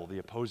devil, the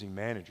opposing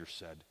manager,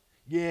 said,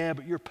 yeah,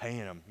 but you're paying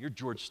him. You're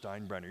George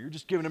Steinbrenner. You're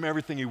just giving him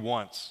everything he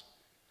wants.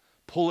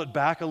 Pull it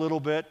back a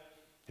little bit,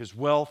 his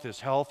wealth,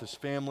 his health, his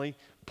family,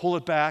 pull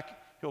it back,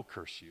 he'll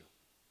curse you.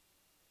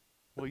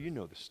 Well, you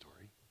know the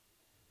story.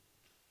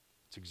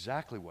 It's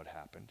exactly what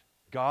happened.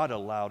 God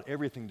allowed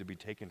everything to be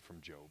taken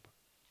from Job.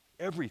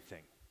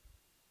 Everything.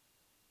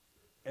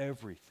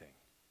 Everything.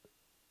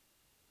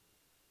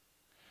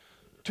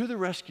 To the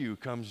rescue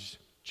comes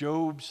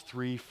Job's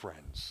 3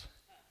 friends,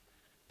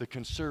 the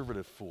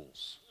conservative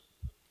fools.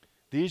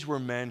 These were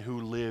men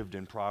who lived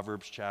in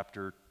Proverbs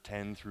chapter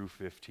 10 through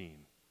 15.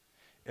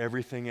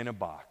 Everything in a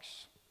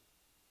box.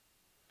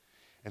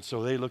 And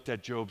so they looked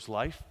at Job's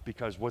life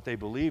because what they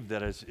believed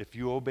that is if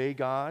you obey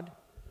God,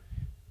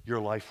 your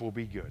life will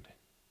be good.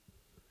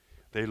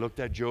 They looked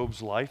at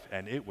Job's life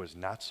and it was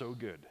not so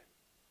good.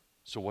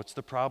 So what's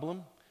the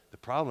problem? The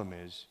problem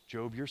is,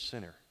 Job, you're a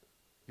sinner.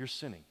 You're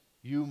sinning.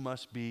 You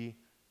must be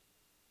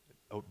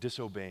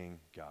disobeying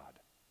God.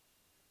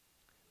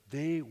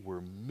 They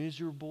were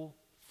miserable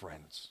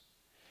friends.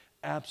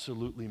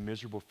 Absolutely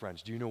miserable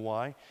friends. Do you know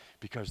why?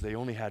 Because they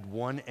only had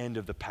one end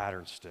of the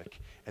pattern stick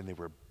and they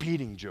were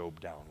beating Job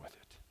down with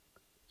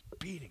it.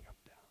 Beating him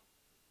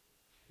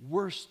down.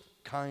 Worst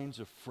kinds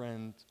of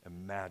friends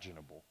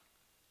imaginable.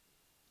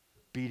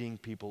 Beating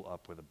people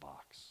up with a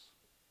box.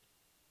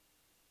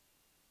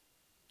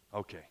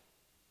 Okay.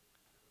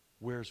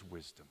 Where's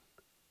wisdom?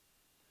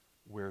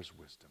 Where's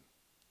wisdom?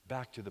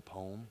 Back to the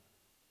poem.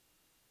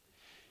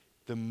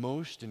 The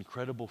most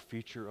incredible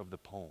feature of the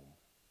poem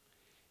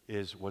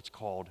is what's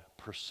called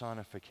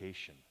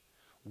personification.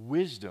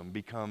 Wisdom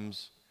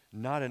becomes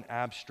not an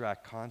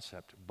abstract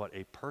concept, but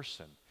a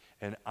person.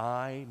 An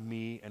I,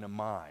 me, and a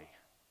my.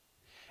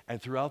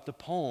 And throughout the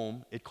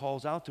poem, it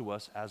calls out to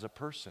us as a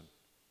person.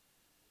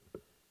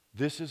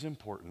 This is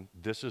important.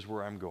 This is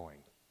where I'm going.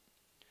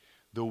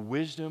 The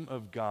wisdom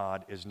of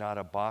God is not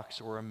a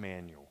box or a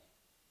manual.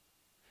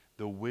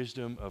 The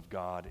wisdom of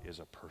God is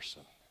a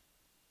person.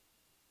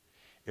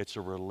 It's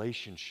a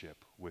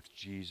relationship with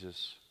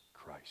Jesus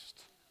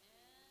Christ.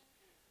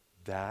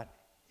 That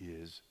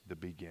is the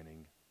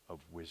beginning of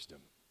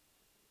wisdom.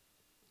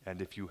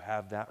 And if you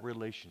have that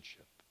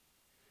relationship,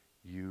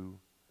 you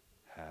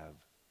have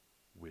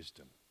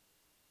wisdom.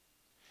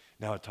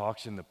 Now it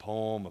talks in the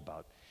poem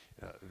about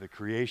the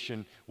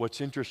creation. What's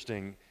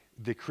interesting,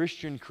 the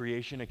Christian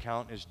creation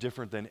account is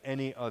different than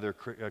any other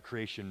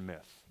creation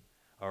myth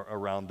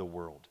around the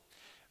world.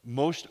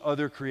 Most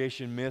other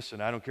creation myths,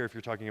 and I don't care if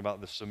you're talking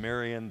about the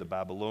Sumerian, the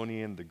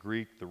Babylonian, the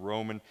Greek, the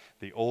Roman,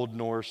 the Old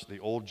Norse, the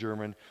Old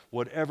German,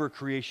 whatever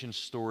creation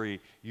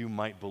story you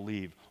might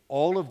believe,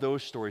 all of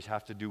those stories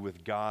have to do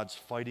with gods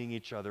fighting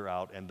each other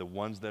out, and the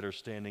ones that are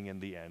standing in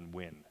the end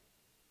win.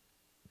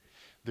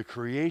 The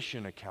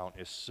creation account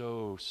is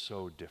so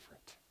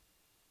different.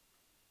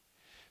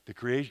 The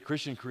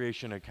Christian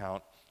creation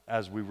account,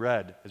 as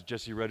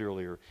Jesse read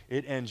earlier,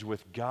 it ends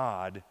with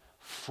God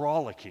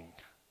frolicking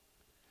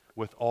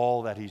with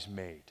all that he's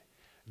made.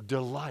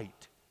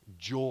 Delight,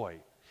 joy.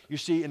 You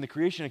see, in the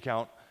creation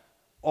account,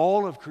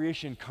 all of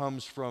creation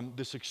comes from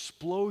this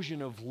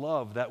explosion of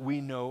love that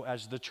we know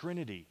as the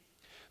Trinity.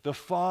 The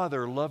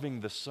Father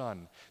loving the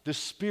Son, the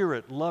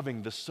Spirit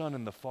loving the Son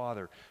and the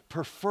Father,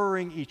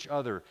 preferring each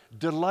other,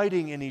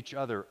 delighting in each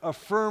other,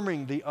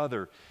 affirming the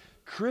other.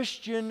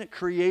 Christian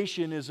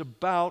creation is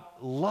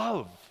about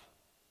love.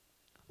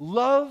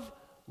 Love,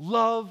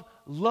 love,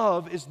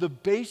 love is the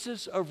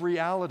basis of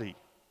reality.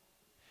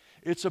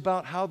 It's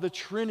about how the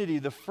Trinity,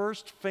 the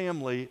first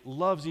family,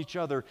 loves each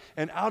other.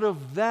 And out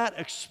of that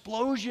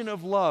explosion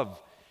of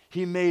love,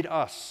 he made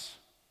us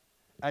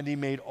and he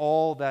made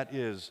all that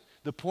is.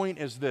 The point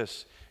is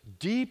this: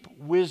 deep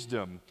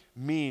wisdom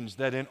means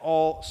that in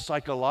all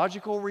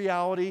psychological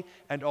reality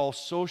and all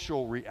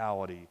social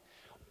reality,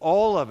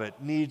 all of it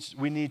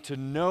we need to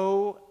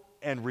know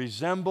and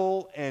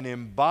resemble and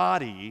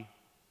embody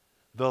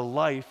the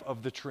life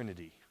of the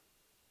Trinity.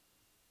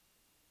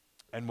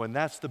 And when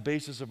that's the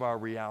basis of our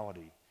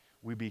reality,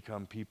 we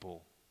become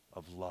people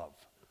of love.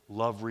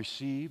 Love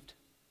received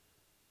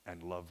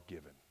and love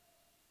given.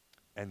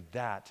 And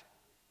that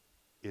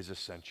is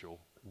essential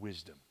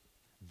wisdom.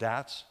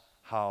 That's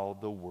how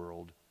the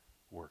world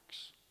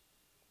works.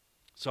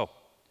 So,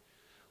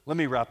 let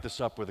me wrap this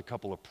up with a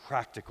couple of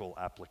practical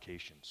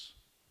applications.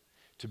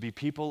 To be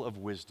people of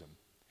wisdom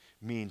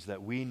means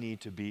that we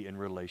need to be in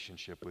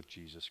relationship with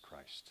Jesus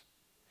Christ.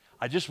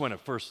 I just want to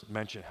first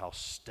mention how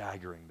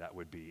staggering that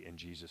would be in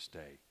Jesus'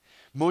 day.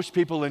 Most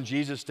people in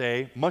Jesus'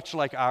 day, much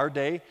like our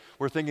day,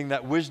 were thinking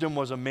that wisdom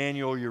was a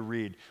manual you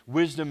read.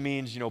 Wisdom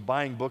means,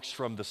 buying books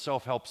from the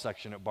self-help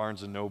section at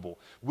Barnes & Noble.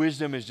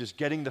 Wisdom is just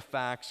getting the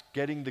facts,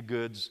 getting the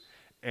goods,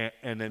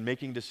 and then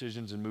making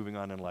decisions and moving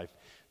on in life.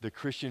 The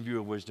Christian view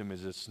of wisdom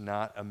is it's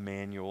not a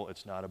manual,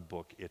 it's not a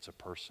book, it's a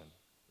person.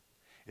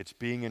 It's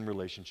being in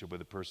relationship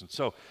with a person.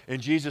 So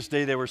in Jesus'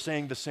 day, they were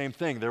saying the same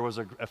thing. There was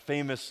a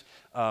famous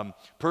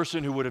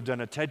person who would have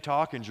done a TED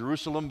Talk in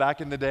Jerusalem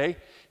back in the day.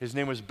 His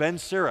name was Ben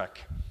Sirach.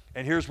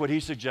 And here's what he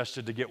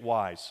suggested to get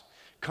wise.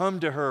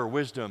 Come to her,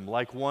 wisdom,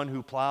 like one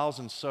who plows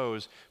and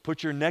sows.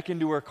 Put your neck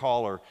into her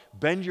collar.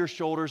 Bend your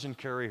shoulders and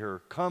carry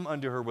her. Come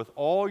unto her with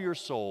all your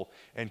soul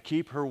and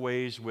keep her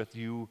ways with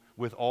you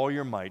with all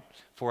your might.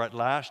 For at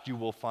last you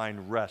will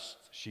find rest,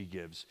 she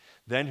gives.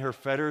 Then her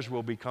fetters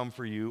will become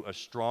for you a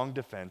strong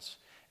defense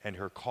and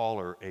her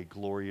collar a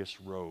glorious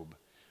robe.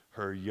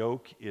 Her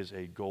yoke is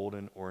a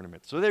golden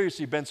ornament. So there you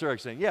see Ben Sirach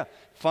saying, yeah,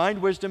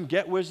 find wisdom,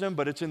 get wisdom,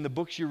 but it's in the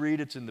books you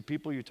read, it's in the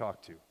people you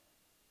talk to.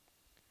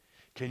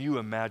 Can you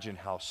imagine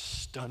how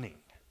stunning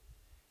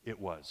it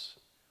was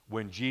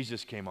when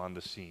Jesus came on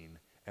the scene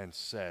and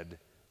said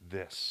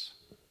this?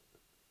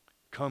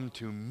 Come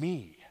to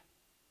me,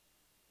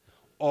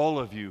 all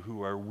of you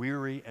who are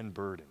weary and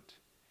burdened,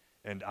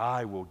 and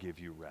I will give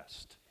you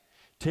rest.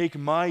 Take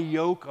my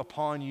yoke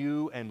upon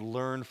you and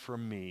learn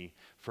from me,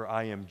 for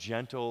I am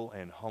gentle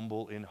and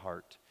humble in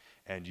heart,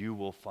 and you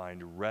will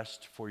find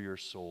rest for your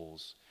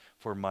souls.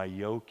 For my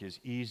yoke is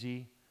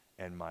easy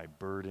and my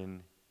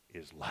burden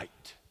is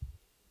light.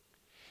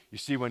 You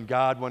see, when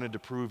God wanted to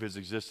prove his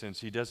existence,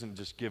 he doesn't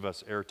just give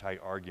us airtight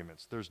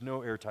arguments. There's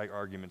no airtight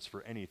arguments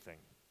for anything.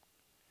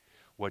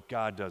 What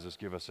God does is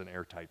give us an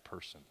airtight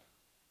person,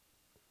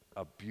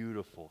 a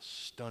beautiful,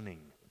 stunning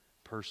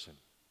person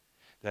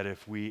that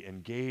if we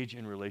engage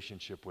in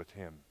relationship with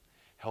him,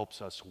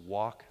 helps us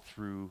walk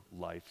through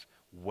life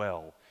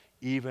well,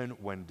 even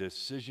when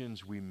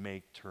decisions we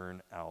make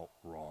turn out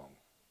wrong.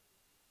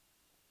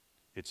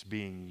 It's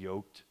being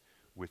yoked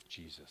with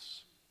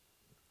Jesus.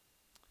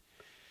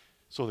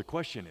 So the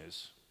question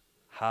is,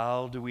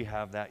 how do we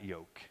have that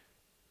yoke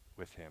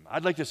with him?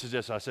 I'd like to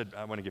suggest, I said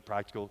I want to get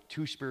practical,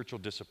 2 spiritual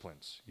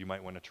disciplines you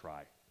might want to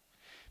try.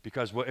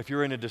 Because if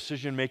you're in a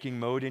decision-making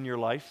mode in your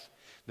life,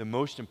 the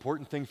most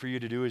important thing for you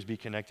to do is be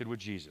connected with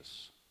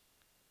Jesus,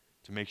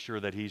 to make sure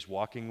that he's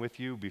walking with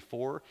you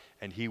before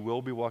and he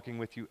will be walking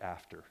with you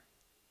after.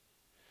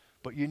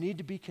 But you need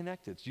to be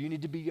connected, so you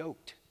need to be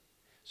yoked.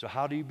 So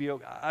how do you be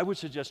yoked? I would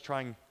suggest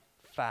trying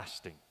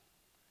fasting.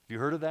 Have you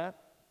heard of that?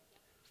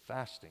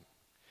 Fasting.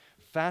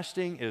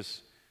 Fasting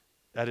is,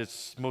 at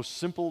its most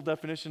simple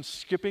definition,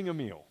 skipping a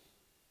meal.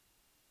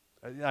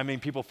 I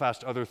mean, people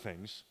fast other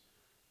things,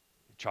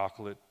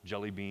 chocolate,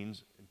 jelly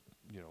beans,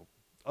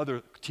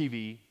 other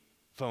TV,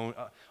 phone,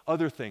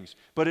 other things.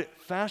 But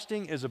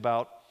fasting is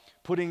about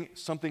putting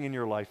something in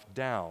your life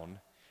down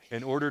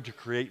in order to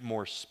create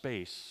more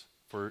space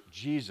for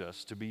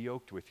Jesus to be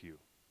yoked with you.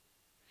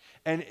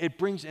 And it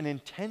brings an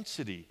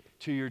intensity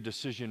to your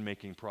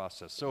decision-making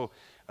process. So,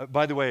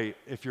 by the way,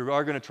 if you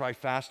are going to try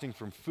fasting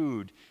from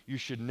food, you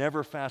should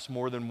never fast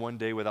more than 1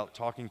 day without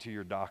talking to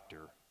your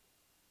doctor,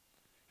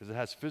 because it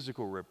has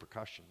physical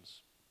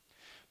repercussions.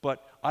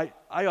 But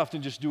I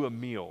often just do a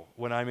meal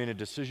when I'm in a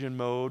decision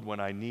mode, when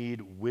I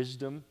need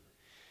wisdom.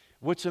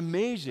 What's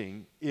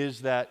amazing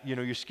is that,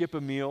 you skip a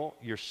meal,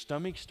 your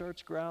stomach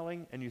starts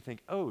growling, and you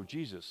think, oh,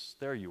 Jesus,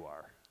 there you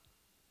are.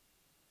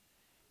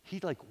 He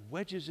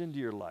wedges into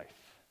your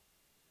life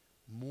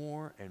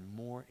more and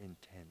more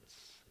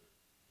intense.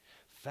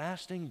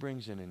 Fasting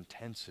brings an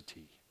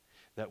intensity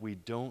that we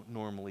don't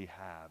normally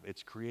have.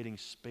 It's creating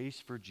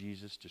space for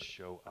Jesus to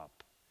show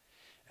up.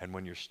 And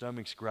when your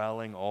stomach's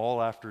growling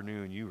all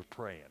afternoon, you're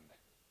praying.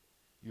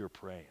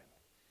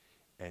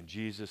 And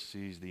Jesus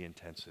sees the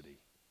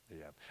intensity that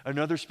you have.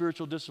 Another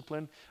spiritual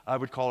discipline, I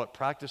would call it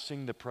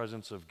practicing the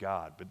presence of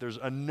God. But there's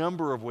a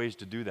number of ways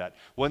to do that.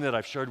 One that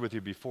I've shared with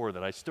you before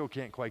that I still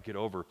can't quite get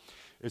over.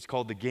 It's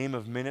called The Game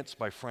of Minutes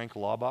by Frank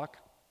Laubach.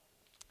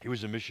 He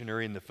was a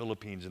missionary in the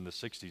Philippines in the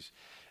 60s.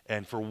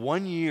 And for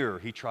 1 year,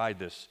 he tried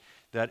this,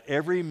 that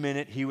every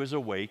minute he was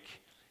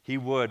awake, he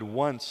would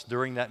once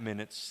during that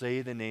minute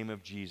say the name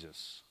of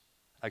Jesus.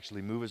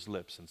 actually move his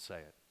lips and say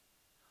it.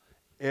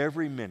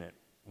 Every minute,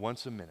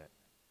 once a minute.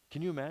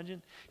 Can you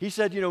imagine? He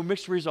said,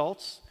 mixed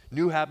results,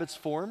 new habits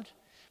formed.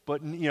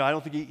 But, I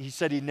don't think he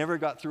said he never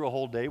got through a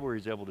whole day where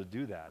he's able to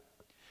do that.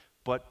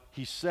 But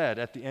he said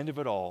at the end of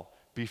it all,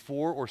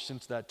 before or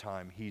since that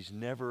time, he's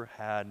never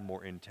had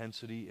more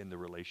intensity in the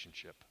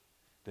relationship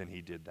than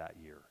he did that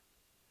year.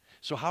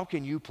 So how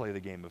can you play the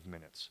game of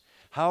minutes?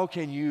 How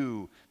can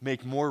you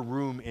make more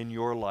room in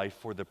your life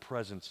for the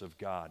presence of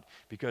God?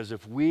 Because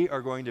if we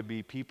are going to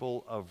be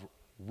people of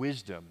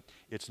wisdom,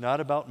 it's not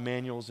about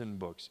manuals and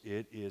books.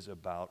 It is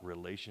about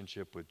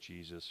relationship with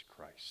Jesus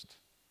Christ.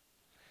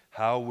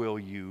 How will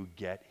you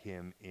get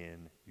him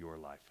in your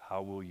life?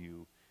 How will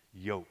you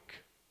yoke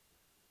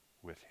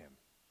with him?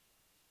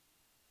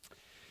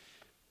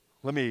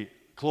 Let me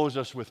close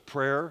us with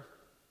prayer,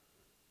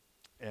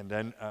 and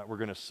then we're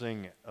going to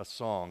sing a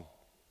song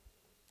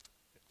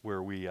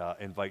where we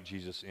invite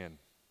Jesus in.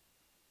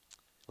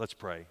 Let's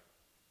pray.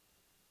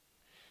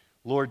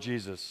 Lord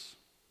Jesus,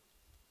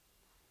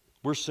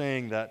 we're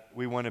saying that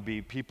we want to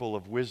be people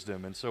of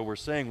wisdom, and so we're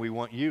saying we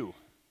want you.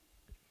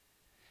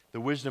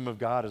 The wisdom of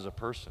God is a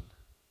person.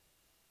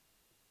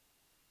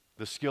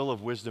 The skill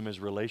of wisdom is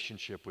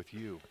relationship with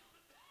you.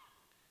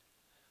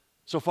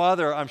 So,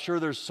 Father, I'm sure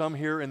there's some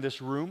here in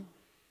this room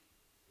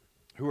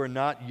who are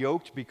not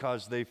yoked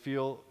because they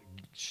feel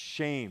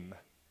shame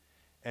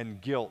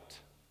and guilt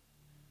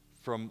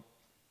from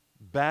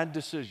bad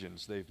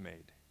decisions they've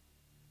made.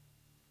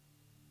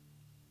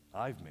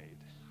 I've made.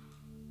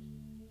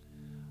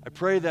 I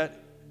pray that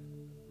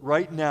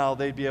right now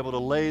they'd be able to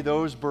lay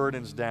those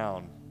burdens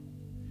down,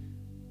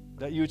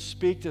 that you'd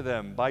speak to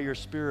them by your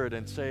Spirit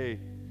and say,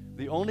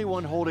 the only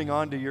one holding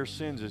on to your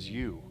sins is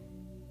you.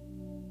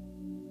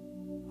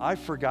 I've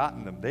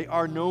forgotten them. They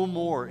are no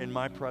more in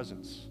my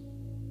presence.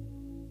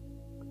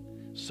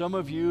 Some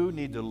of you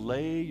need to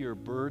lay your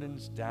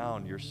burdens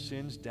down, your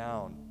sins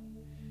down.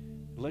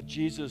 Let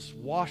Jesus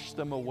wash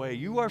them away.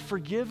 You are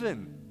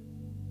forgiven.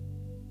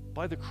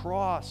 By the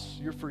cross,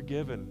 you're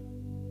forgiven.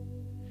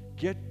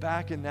 Get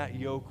back in that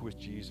yoke with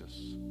Jesus.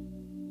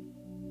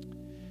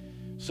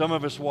 Some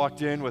of us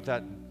walked in with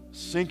that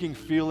sinking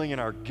feeling in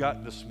our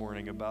gut this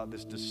morning about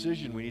this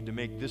decision we need to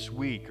make this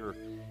week or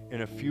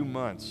in a few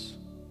months.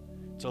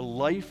 It's a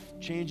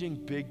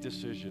life-changing big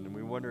decision, and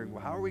we're wondering,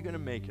 well, how are we going to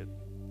make it?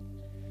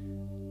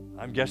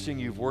 I'm guessing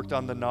you've worked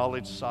on the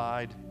knowledge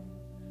side.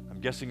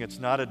 I'm guessing it's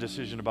not a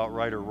decision about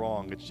right or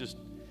wrong. It's just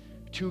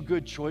two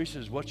good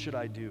choices. What should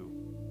I do?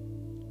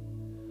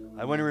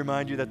 I want to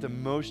remind you that the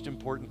most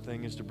important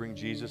thing is to bring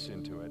Jesus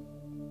into it.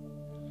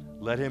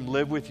 Let him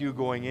live with you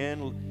going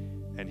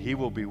in, and he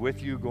will be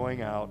with you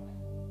going out.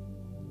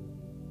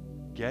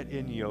 Get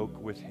in yoke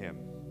with him.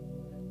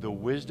 The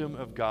wisdom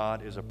of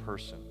God is a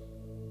person,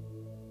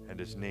 and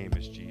his name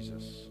is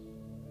Jesus.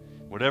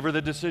 Whatever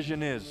the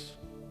decision is,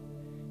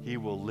 he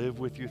will live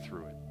with you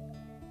through it.